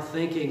we are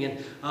thinking.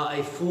 And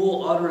a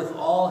fool uttereth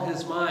all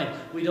his mind.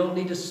 We don't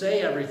need to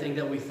say everything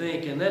that we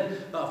think. And then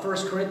 1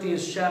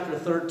 Corinthians chapter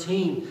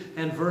 13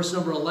 and verse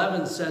number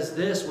 11 says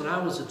this: when I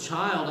was a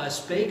child, I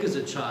spake as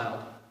a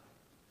child.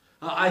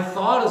 I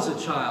thought as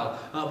a child.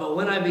 But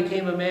when I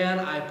became a man,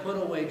 I put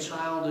away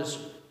childish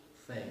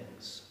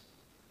things.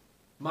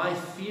 My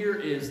fear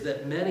is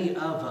that many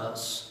of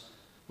us,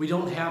 we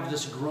don't have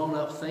this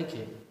grown-up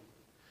thinking.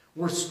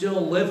 We're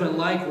still living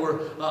like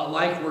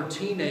we're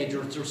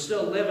teenagers. We're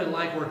still living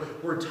like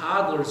we're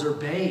toddlers or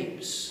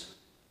babes.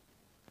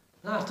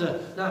 Not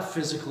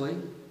physically,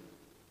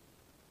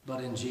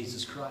 but in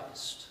Jesus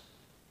Christ.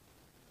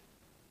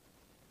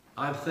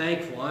 I'm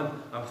thankful.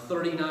 I'm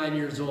 39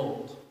 years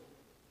old.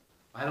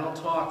 I don't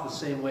talk the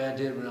same way I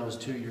did when I was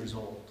 2 years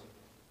old.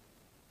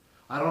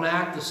 I don't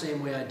act the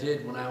same way I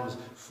did when I was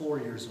 4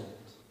 years old.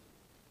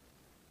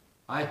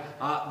 I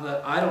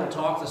don't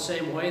talk the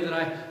same way that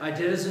I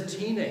did as a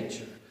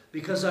teenager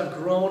because I've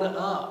grown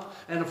up.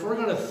 And if we're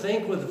going to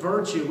think with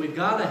virtue, we've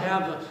got to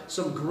have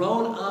some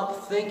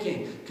grown-up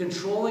thinking,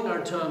 controlling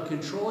our tongue,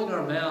 controlling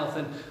our mouth,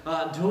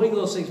 and doing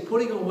those things,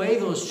 putting away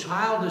those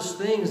childish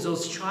things,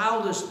 those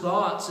childish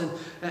thoughts,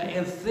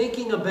 and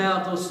thinking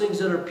about those things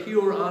that are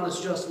pure,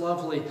 honest, just,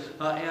 lovely,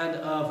 and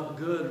of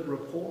good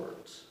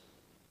report.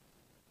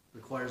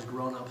 Requires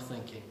grown-up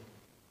thinking.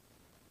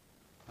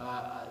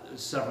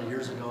 Several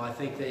years ago, I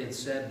think they had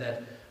said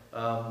that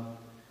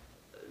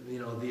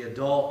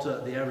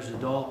the average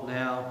adult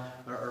now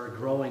are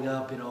growing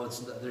up.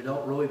 They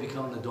don't really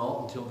become an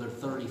adult until they're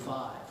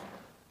 35.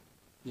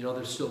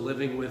 They're still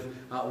living with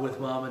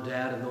mom and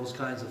dad and those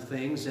kinds of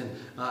things, and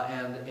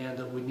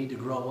we need to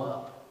grow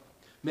up.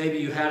 Maybe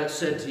you had it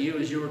said to you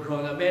as you were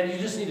growing up, man, you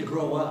just need to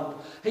grow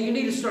up. Hey, you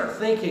need to start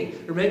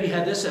thinking. Or maybe you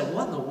had this said,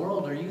 what in the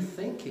world are you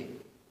thinking?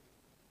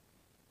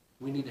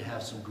 We need to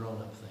have some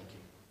grown-up thinking.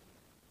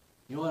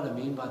 You know what I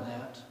mean by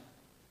that?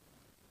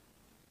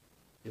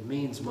 It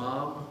means,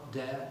 Mom,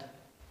 Dad,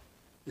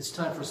 it's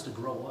time for us to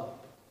grow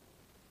up.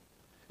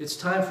 It's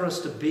time for us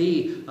to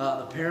be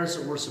the parents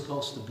that we're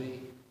supposed to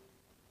be.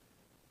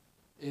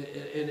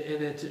 And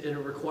it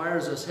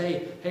requires us,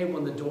 hey,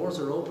 when the doors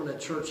are open at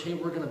church, hey,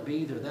 we're going to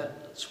be there.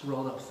 That's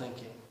grown-up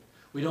thinking.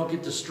 We don't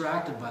get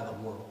distracted by the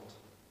world.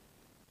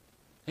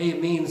 Hey,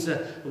 it means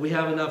that we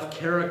have enough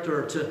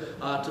character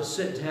to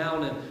sit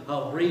down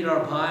and read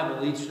our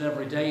Bible each and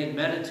every day and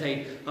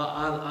meditate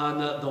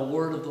on the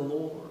Word of the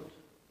Lord.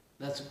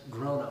 That's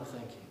grown-up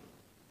thinking.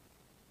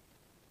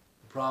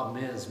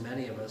 problem is,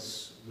 many of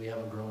us, we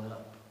haven't grown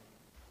up.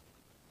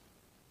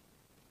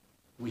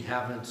 We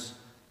haven't,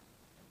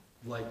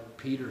 like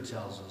Peter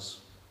tells us,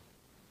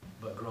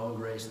 but grow in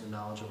grace and the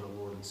knowledge of our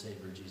Lord and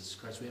Savior Jesus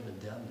Christ. We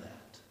haven't done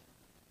that.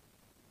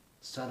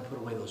 It's time to put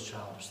away those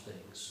childish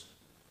things.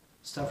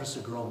 It's time for us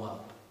to grow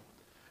up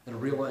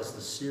and realize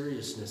the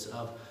seriousness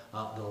of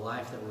the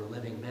life that we're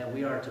living. Man,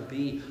 we are to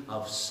be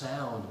of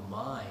sound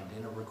mind,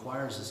 and it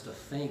requires us to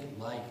think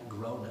like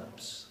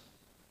grown-ups.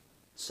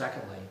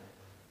 Secondly,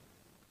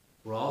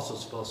 we're also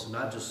supposed to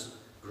not just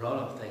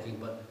grown-up thinking,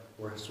 but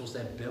we're supposed to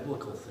have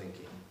biblical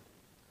thinking.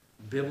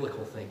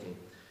 Biblical thinking.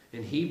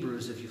 In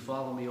Hebrews, if you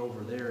follow me over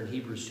there, in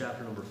Hebrews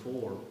chapter number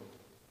 4,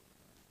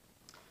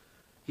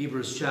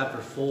 Hebrews chapter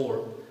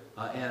 4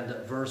 and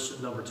verse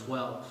number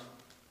 12.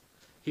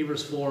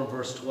 Hebrews 4 and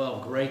verse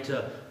 12, great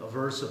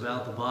verse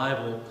about the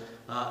Bible.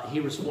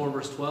 Hebrews 4 and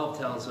verse 12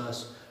 tells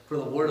us, "For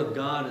the word of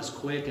God is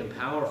quick and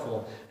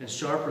powerful and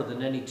sharper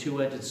than any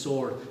two-edged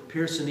sword,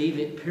 piercing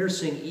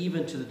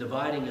even to the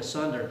dividing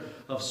asunder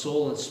of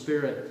soul and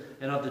spirit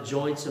and of the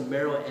joints and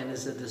marrow, and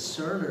is a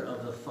discerner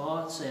of the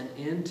thoughts and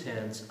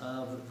intents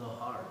of the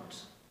heart."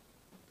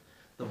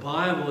 The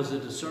Bible is a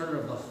discerner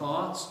of the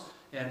thoughts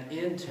and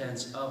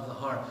intents of the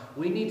heart.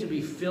 We need to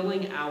be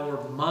filling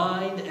our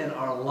mind and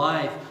our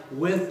life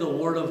with the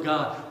Word of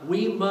God.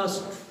 We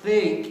must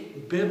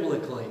think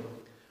biblically.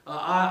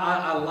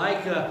 I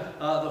like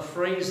the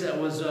phrase that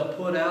was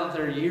put out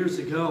there years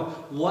ago,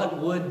 "What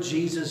would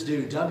Jesus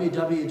do?"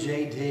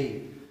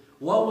 WWJD.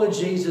 What would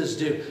Jesus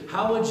do?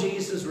 How would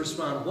Jesus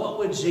respond? What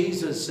would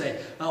Jesus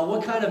say?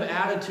 What kind of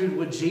attitude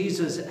would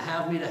Jesus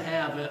have me to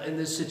have in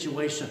this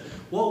situation?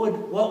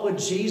 What would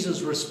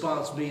Jesus'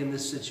 response be in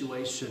this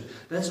situation?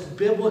 That's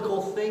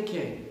biblical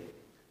thinking.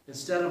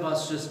 Instead of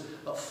us just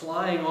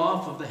flying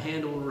off of the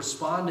handle and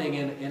responding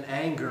in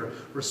anger,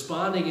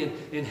 responding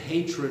in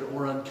hatred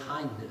or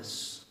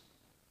unkindness.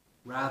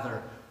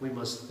 Rather, we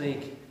must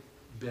think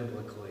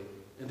biblically.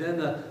 And then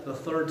the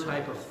third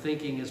type of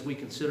thinking, as we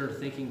consider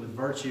thinking with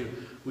virtue,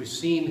 we've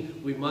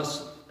seen we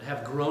must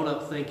have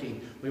grown-up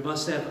thinking. We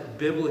must have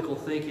biblical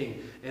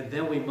thinking. And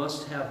then we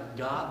must have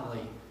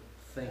godly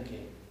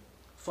thinking.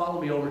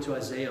 Follow me over to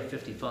Isaiah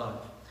 55.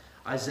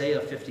 Isaiah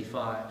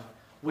 55.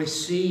 We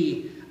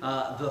see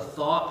the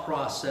thought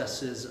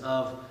processes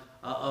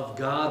of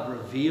God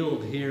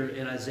revealed here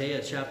in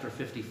Isaiah chapter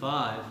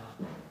 55.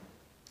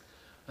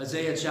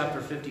 Isaiah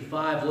chapter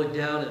 55, look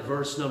down at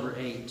verse number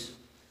 8.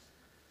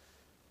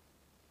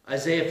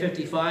 Isaiah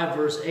 55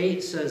 verse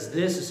 8 says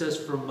this, it says,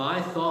 "For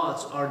my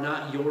thoughts are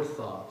not your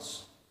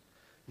thoughts,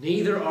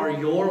 neither are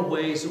your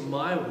ways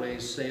my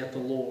ways, saith the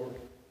Lord.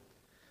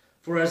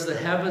 For as the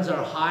heavens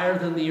are higher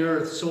than the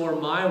earth, so are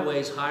my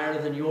ways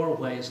higher than your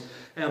ways,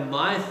 and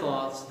my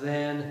thoughts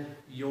than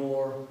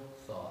your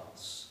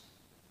thoughts."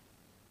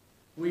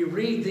 We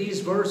read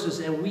these verses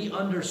and we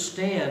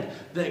understand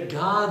that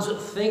God's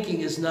thinking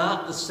is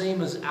not the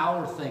same as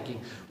our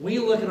thinking. We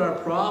look at our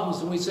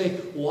problems and we say,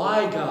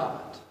 "Why, God?"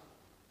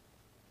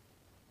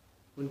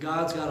 When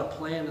God's got a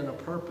plan and a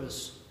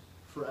purpose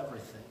for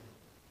everything.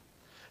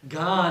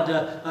 God,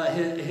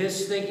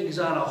 His thinking is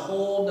on a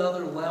whole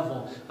nother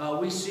level.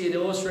 We see it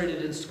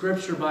illustrated in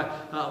Scripture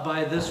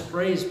by this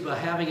phrase, by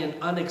having an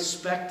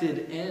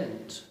unexpected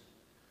end.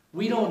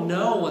 We don't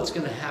know what's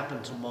going to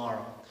happen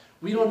tomorrow.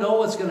 We don't know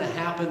what's going to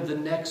happen the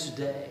next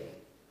day.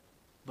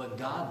 But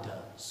God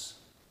does.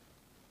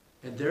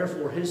 And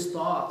therefore, His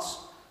thoughts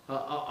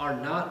are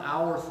not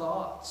our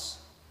thoughts.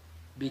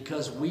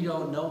 Because we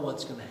don't know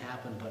what's going to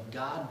happen, but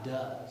God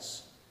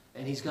does.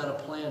 And He's got a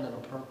plan and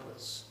a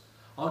purpose.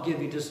 I'll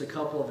give you just a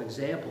couple of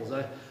examples.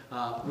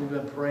 We've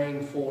been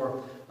praying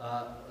for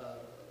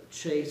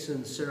Chase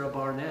and Sarah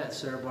Barnett.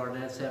 Sarah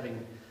Barnett's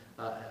having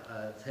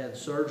had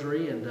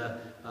surgery and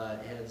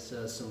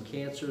has some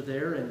cancer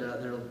there, and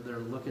they're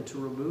looking to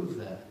remove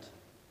that.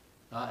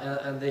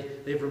 And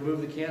they've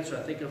removed the cancer.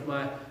 I think of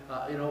my,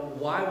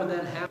 why would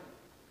that happen?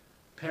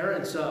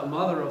 Parents, a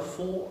mother of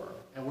 4.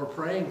 And we're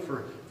praying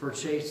for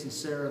Chase and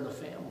Sarah and the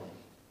family.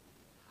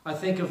 I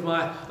think of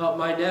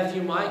my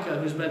nephew Micah,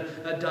 who's been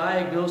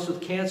diagnosed with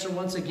cancer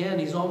once again.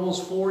 He's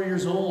almost 4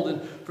 years old,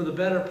 and for the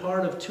better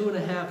part of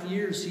 2.5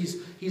 years,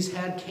 he's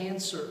had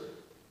cancer.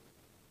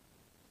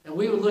 And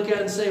we would look at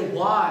it and say,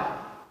 "Why?"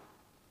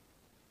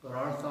 But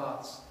our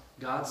thoughts,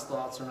 God's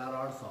thoughts are not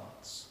our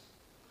thoughts.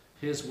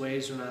 His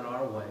ways are not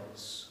our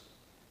ways.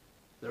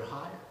 They're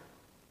higher.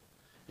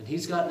 And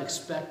He's got an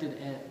expected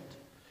end.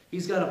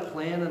 He's got a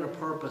plan and a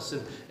purpose.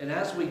 And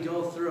as we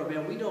go through it,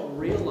 man, we don't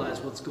realize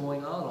what's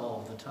going on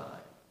all the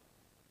time.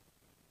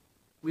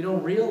 We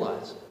don't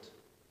realize it.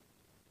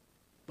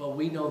 But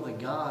we know the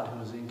God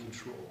who is in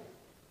control.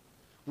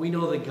 We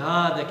know the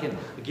God that can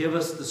give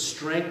us the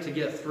strength to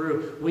get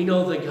through. We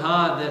know the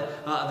God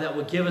that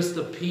will give us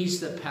the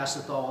peace that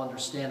passeth all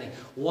understanding.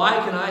 Why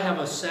can I have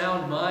a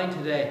sound mind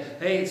today?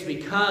 Hey, it's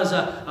because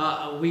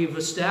we've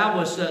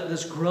established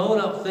this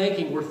grown-up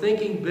thinking. We're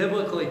thinking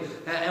biblically,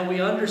 and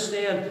we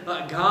understand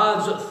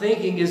God's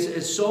thinking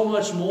is so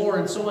much more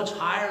and so much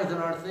higher than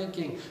our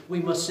thinking. We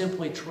must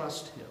simply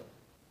trust Him.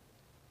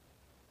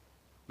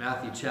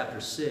 Matthew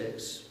chapter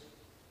 6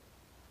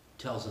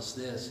 tells us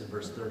this in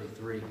verse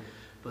 33,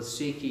 "But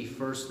seek ye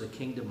first the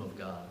kingdom of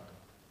God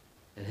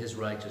and his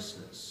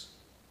righteousness,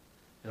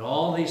 and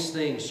all these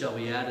things shall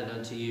be added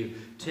unto you.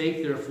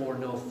 Take therefore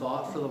no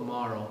thought for the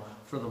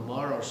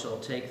morrow shall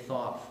take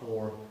thought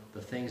for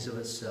the things of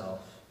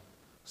itself.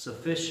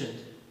 Sufficient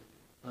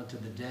unto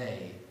the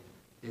day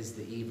is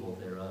the evil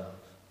thereof."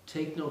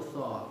 Take no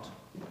thought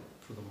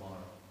for the morrow.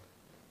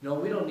 No,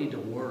 we don't need to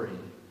worry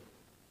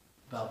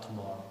about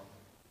tomorrow.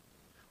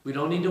 We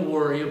don't need to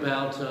worry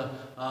about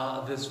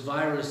this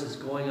virus that's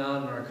going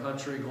on in our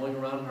country, going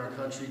around in our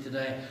country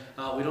today.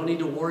 We don't need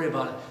to worry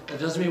about it. That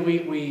doesn't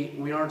mean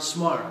we aren't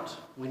smart.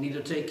 We need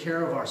to take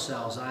care of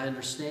ourselves. I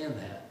understand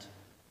that.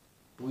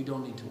 But we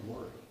don't need to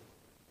worry.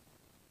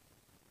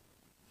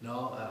 You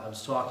know, I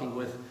was talking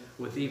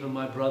with even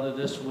my brother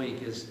this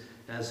week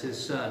as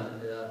his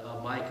son,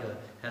 Micah,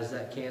 has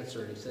that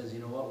cancer. And he says, you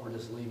know what, we're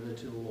just leaving it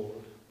to the Lord.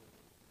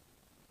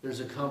 There's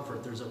a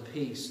comfort, there's a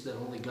peace that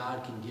only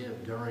God can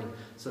give during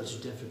such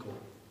difficult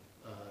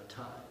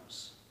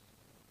times.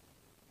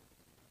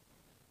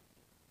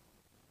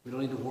 We don't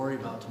need to worry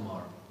about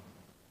tomorrow.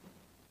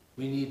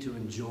 We need to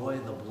enjoy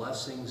the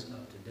blessings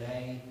of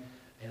today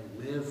and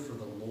live for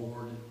the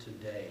Lord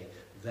today.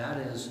 That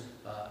is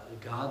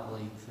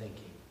godly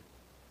thinking.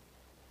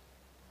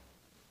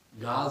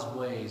 God's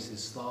ways,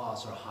 his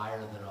thoughts are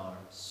higher than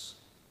ours.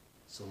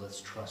 So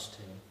let's trust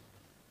him.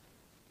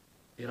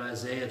 In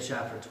Isaiah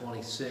chapter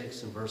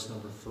 26 and verse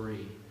number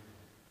 3,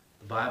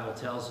 the Bible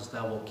tells us,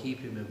 "Thou wilt keep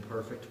him in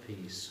perfect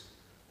peace,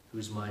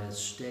 whose mind is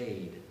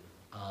stayed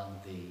on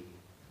thee,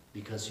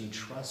 because he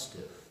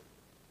trusteth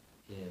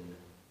in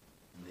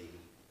thee."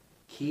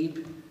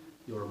 Keep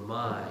your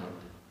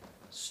mind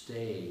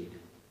stayed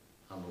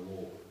on the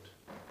Lord.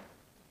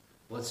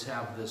 Let's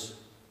have this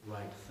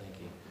right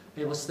thinking.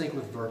 Hey, let's think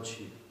with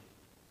virtue.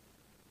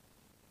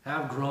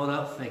 Have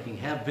grown-up thinking,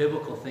 have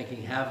biblical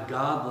thinking, have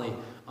godly,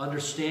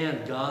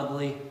 understand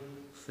godly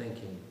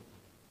thinking.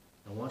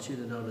 I want you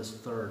to notice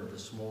third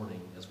this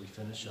morning as we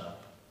finish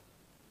up.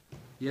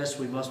 Yes,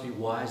 we must be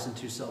wise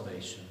unto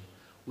salvation.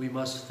 We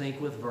must think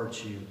with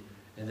virtue,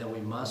 and then we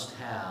must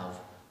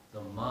have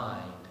the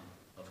mind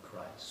of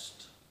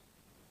Christ.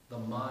 The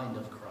mind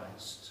of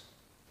Christ.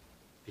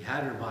 If you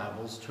have your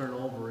Bibles, turn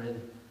over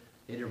in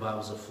your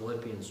Bibles to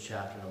Philippians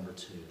chapter number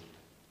 2.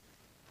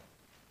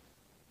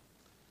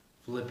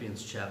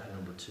 Philippians chapter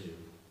number 2.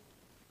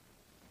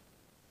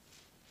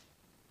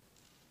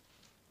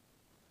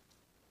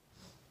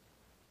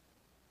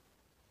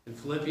 In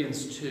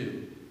Philippians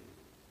 2,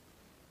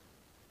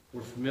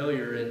 we're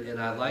familiar, and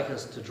I'd like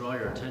us to draw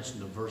your attention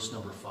to verse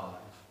number 5.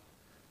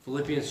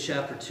 Philippians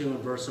chapter 2 and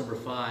verse number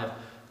 5,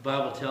 the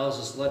Bible tells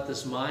us, "Let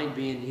this mind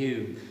be in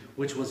you,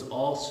 which was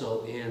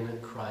also in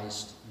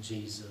Christ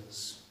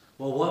Jesus."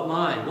 Well, what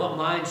mind? What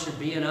mind should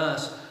be in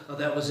us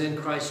that was in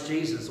Christ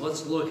Jesus?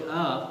 Let's look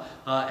up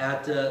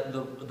at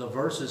the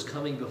verses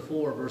coming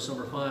before verse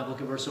number 5. Look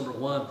at verse number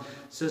 1. It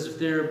says, if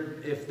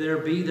there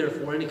be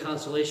therefore any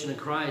consolation in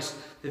Christ,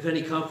 if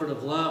any comfort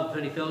of love, if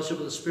any fellowship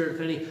of the Spirit,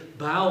 if any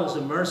bowels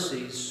and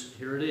mercies,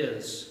 here it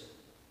is,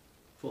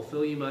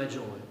 fulfill ye my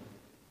joy,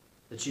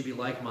 that ye be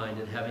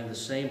like-minded, having the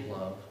same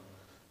love,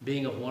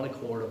 being of one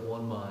accord, of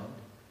one mind.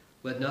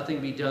 Let nothing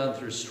be done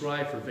through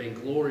strife or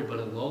vainglory, but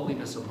in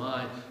lowliness of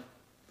mind.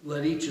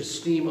 Let each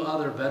esteem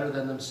other better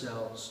than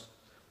themselves.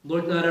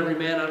 Look not every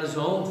man on his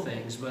own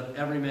things, but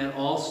every man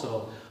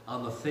also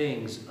on the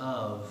things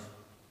of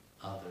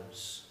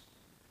others.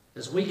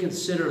 As we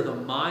consider the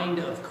mind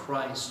of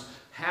Christ,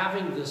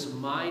 having this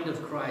mind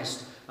of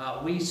Christ,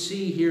 we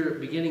see here,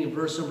 beginning in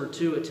verse number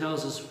 2, it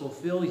tells us,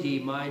 "Fulfill ye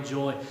my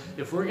joy."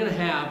 If we're going to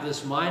have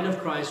this mind of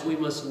Christ, we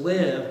must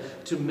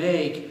live to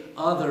make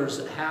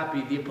others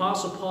happy. The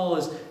Apostle Paul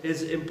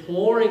is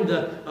imploring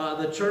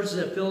the churches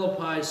at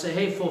Philippi to say,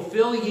 hey,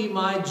 fulfill ye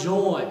my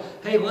joy.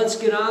 Hey, let's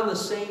get on the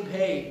same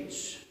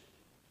page.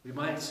 We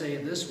might say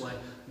it this way,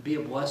 be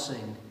a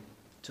blessing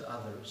to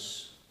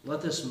others.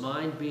 Let this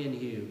mind be in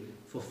you.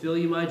 Fulfill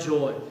ye my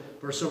joy.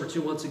 Verse number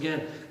 2, once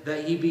again,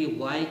 that ye be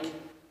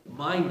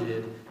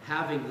like-minded,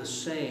 having the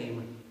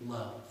same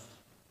love.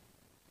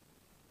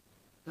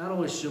 Not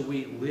only should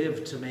we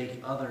live to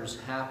make others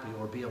happy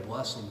or be a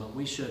blessing, but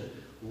we should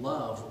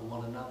love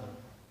one another.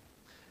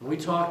 And we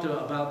talked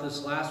about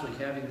this last week,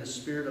 having the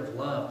spirit of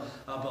love.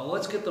 But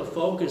let's get the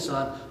focus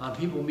on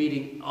people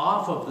meeting,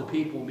 off of the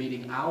people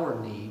meeting our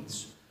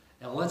needs,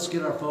 and let's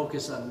get our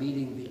focus on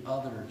meeting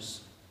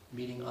others'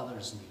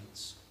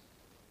 needs.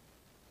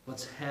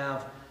 Let's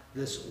have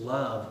this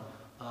love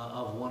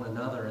of one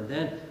another. And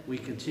then we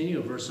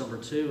continue in verse number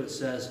 2. It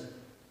says,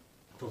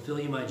 fulfill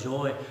ye my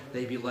joy,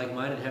 they be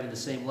like-minded, having the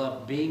same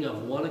love, being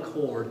of one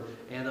accord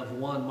and of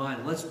one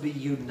mind. Let's be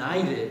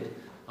united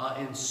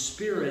in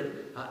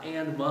spirit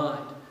and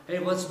mind. Hey,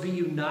 let's be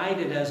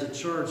united as a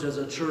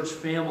church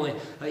family,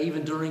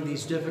 even during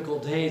these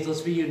difficult days.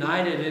 Let's be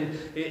united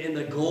in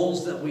the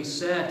goals that we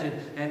set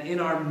and in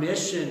our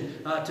mission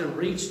to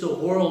reach the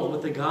world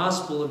with the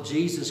gospel of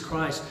Jesus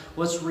Christ.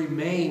 Let's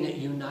remain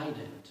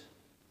united.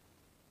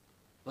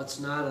 Let's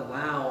not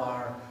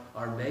allow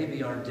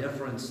maybe our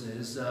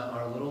differences,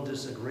 our little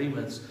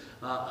disagreements,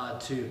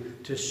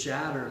 to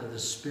shatter the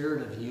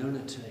spirit of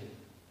unity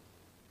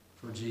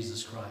for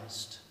Jesus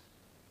Christ.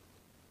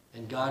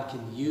 And God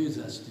can use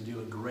us to do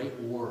a great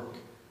work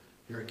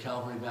here at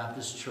Calvary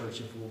Baptist Church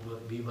if we'll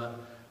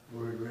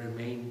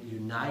remain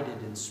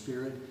united in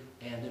spirit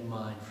and in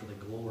mind for the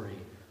glory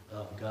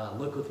of God.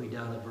 Look with me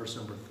down at verse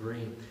number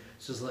 3. It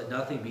says, let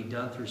nothing be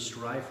done through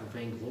strife or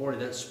vainglory.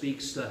 That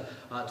speaks to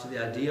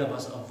the idea of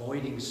us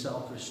avoiding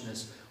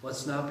selfishness.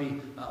 Let's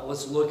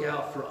look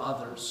out for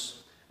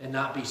others and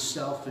not be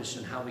selfish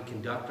in how we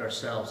conduct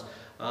ourselves.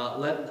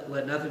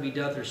 Let nothing be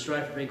done through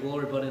strife or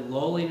vainglory, but in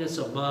lowliness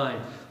of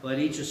mind, let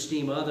each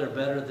esteem other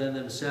better than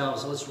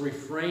themselves. Let's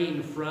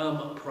refrain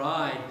from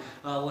pride.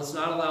 Let's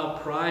not allow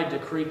pride to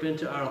creep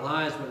into our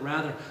lives, but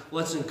rather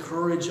let's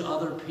encourage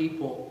other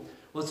people.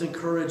 Let's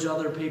encourage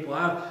other people.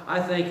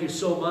 I thank you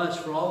so much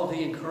for all of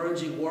the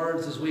encouraging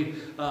words as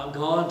we've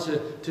gone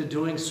to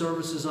doing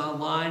services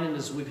online and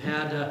as we've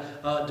had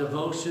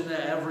devotion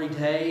every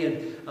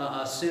day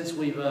and since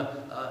we've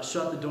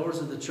shut the doors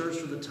of the church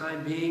for the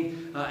time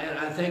being. And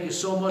I thank you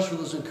so much for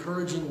those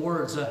encouraging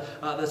words.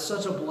 That's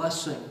such a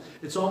blessing.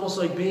 It's almost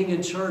like being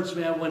in church,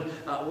 man, when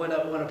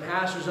a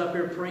pastor's up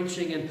here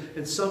preaching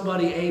and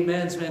somebody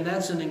amens, man,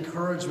 that's an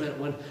encouragement.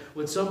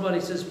 When somebody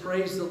says,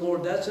 praise the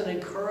Lord, that's an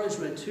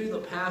encouragement to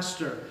the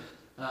pastor.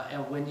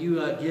 And when you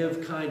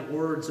give kind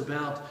words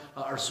about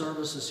our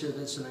services here,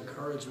 that's an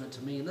encouragement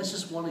to me. And that's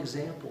just one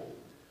example.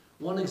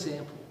 One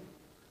example.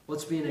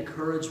 Let's be an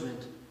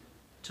encouragement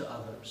to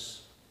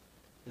others.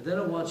 And then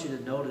I want you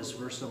to notice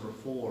verse number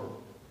 4.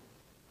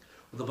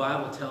 The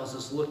Bible tells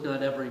us, look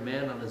not every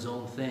man on his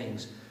own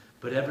things,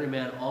 but every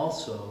man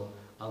also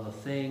on the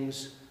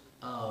things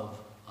of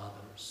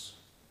others.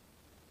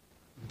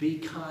 Be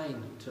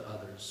kind to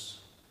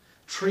others.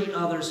 Treat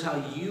others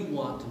how you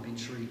want to be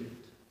treated.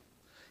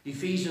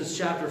 Ephesians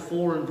chapter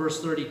 4 and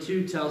verse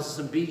 32 tells us,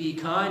 and be ye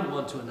kind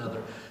one to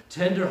another,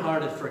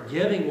 tender-hearted,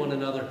 forgiving one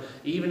another,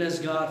 even as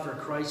God for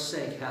Christ's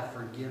sake hath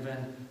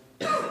forgiven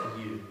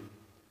you.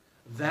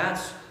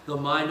 That's the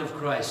mind of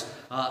Christ.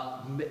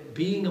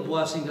 Being a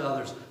blessing to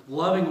others,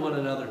 loving one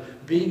another,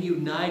 being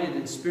united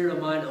in spirit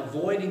of mind,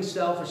 avoiding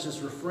selfishness,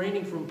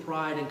 refraining from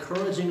pride,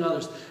 encouraging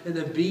others, and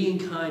then being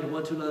kind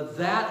one to another.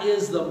 That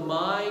is the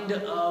mind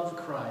of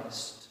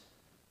Christ.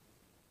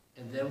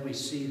 And then we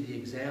see the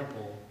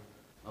example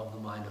of the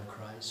mind of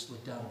Christ.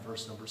 Look down at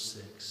verse number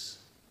 6.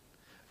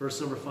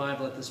 Verse number 5,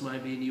 let this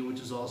mind be in you,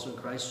 which is also in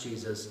Christ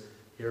Jesus.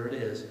 Here it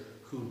is.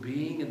 Who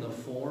being in the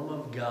form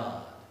of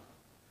God,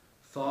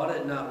 thought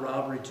it not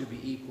robbery to be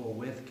equal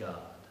with God.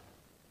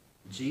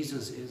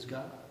 Jesus is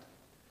God.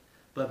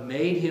 But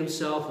made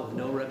himself of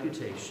no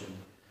reputation,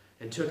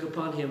 and took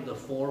upon him the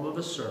form of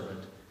a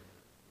servant,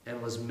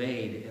 and was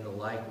made in the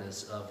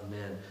likeness of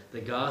men.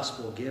 The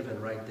gospel given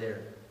right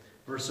there.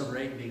 Verse number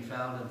 8, being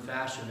found in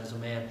fashion as a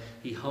man,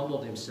 he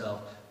humbled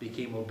himself,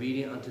 became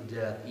obedient unto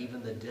death,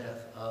 even the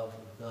death of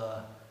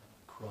the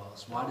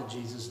cross. Why did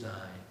Jesus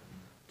die?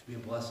 To be a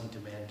blessing to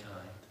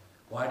mankind.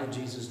 Why did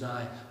Jesus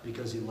die?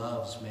 Because he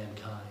loves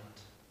mankind.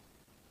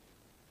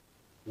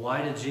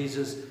 Why did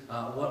Jesus,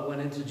 what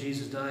went into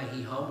Jesus dying?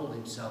 He humbled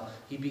himself.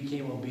 He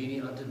became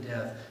obedient unto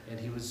death, and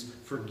he was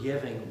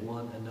forgiving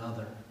one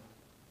another.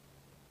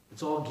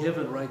 It's all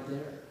given right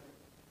there.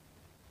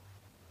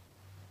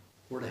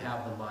 We're to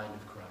have the mind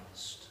of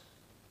Christ.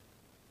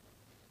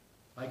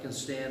 I can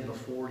stand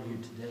before you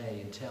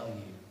today and tell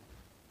you,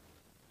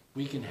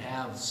 we can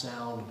have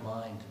sound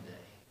mind today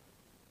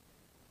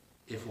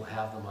if we'll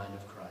have the mind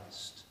of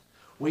Christ.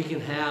 We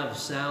can have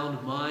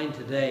sound mind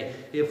today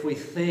if we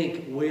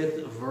think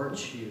with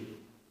virtue.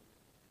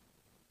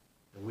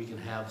 And we can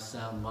have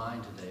sound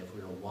mind today if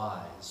we are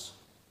wise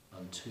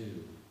unto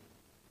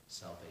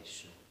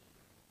salvation.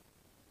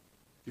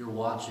 If you're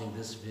watching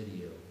this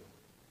video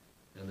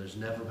and there's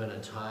never been a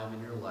time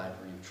in your life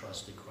where you've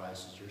trusted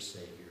Christ as your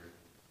Savior,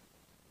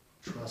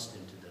 trust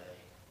him today.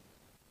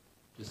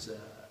 Just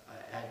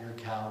at your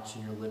couch,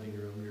 in your living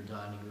room, your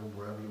dining room,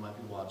 wherever you might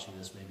be watching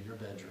this, maybe your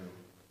bedroom.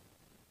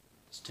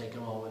 Just take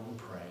a moment and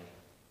pray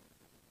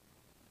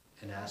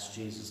and ask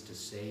Jesus to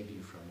save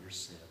you from your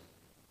sin.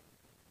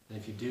 And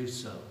if you do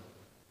so,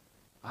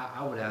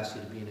 I would ask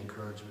you to be an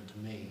encouragement to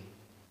me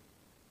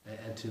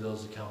and to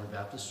those at Calvary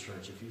Baptist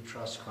Church. If you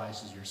trust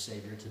Christ as your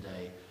Savior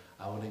today,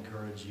 I would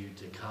encourage you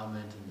to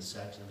comment in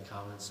the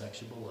comment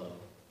section below,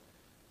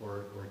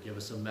 or give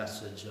us a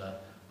message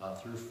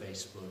through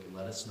Facebook and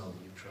let us know that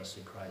you've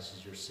trusted Christ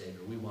as your Savior.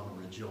 We want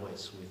to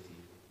rejoice with you.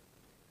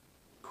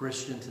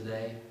 Christian,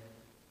 today,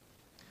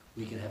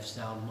 we can have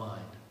sound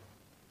mind.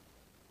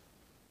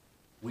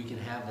 We can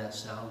have that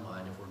sound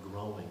mind if we're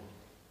growing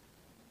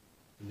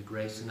in the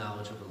grace and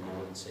knowledge of the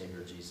Lord and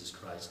Savior Jesus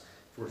Christ.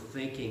 If we're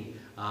thinking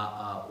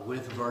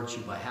with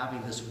virtue, by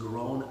having this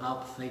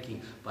grown-up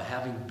thinking, by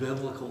having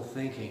biblical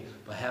thinking,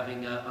 by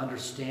having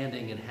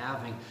understanding and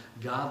having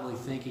godly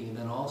thinking, and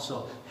then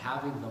also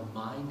having the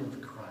mind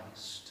of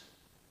Christ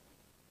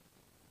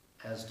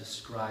as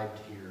described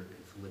here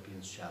in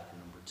Philippians chapter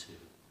number 2.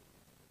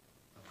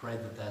 I pray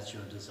that that's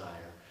your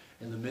desire.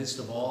 in the midst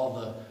of all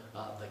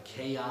the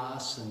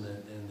chaos and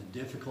the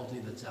difficulty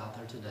that's out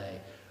there today,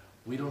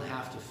 we don't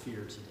have to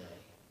fear today.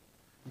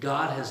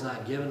 God has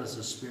not given us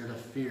a spirit of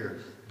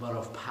fear, but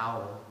of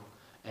power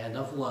and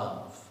of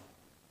love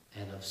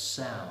and of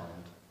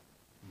sound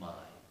mind.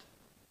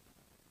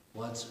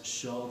 Let's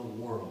show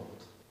the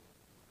world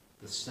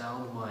the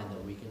sound mind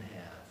that we can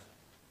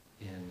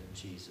have in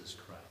Jesus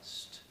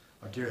Christ.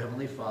 Our dear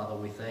Heavenly Father,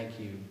 we thank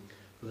you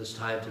for this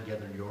time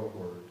together in your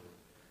word.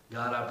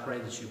 God, I pray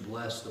that you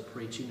bless the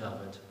preaching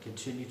of it.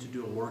 Continue to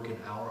do a work in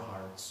our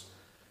hearts.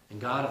 And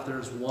God, if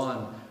there's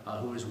one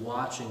who is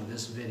watching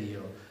this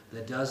video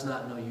that does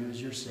not know you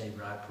as your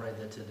Savior, I pray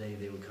that today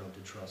they would come to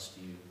trust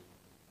you.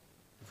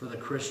 For the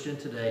Christian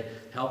today,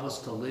 help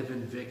us to live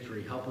in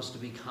victory. Help us to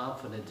be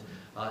confident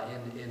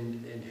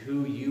in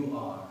who you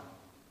are.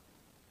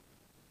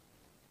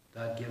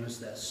 God, give us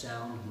that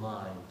sound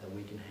mind that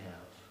we can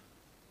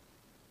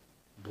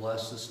have.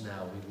 Bless us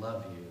now. We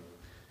love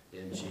you.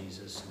 In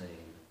Jesus' name,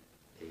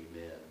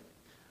 amen.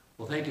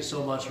 Well, thank you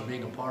so much for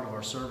being a part of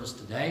our service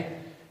today,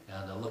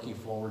 and looking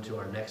forward to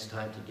our next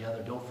time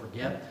together. Don't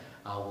forget,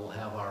 we'll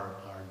have our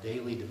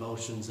daily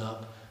devotions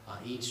up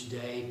each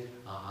day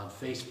on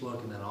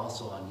Facebook and then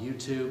also on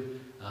YouTube,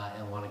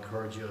 and I want to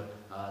encourage you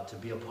to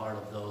be a part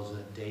of those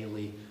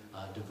daily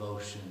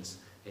devotions,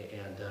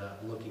 and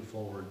looking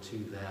forward to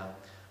that.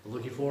 We're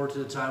looking forward to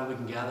the time we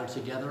can gather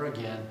together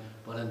again,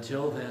 but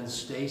until then,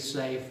 stay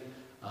safe,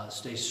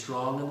 stay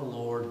strong in the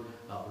Lord,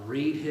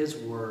 read His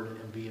Word,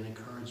 and be an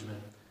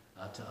encouragement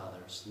to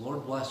others.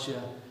 Lord bless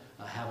you.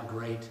 Have a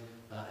great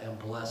and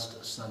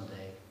blessed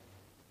Sunday.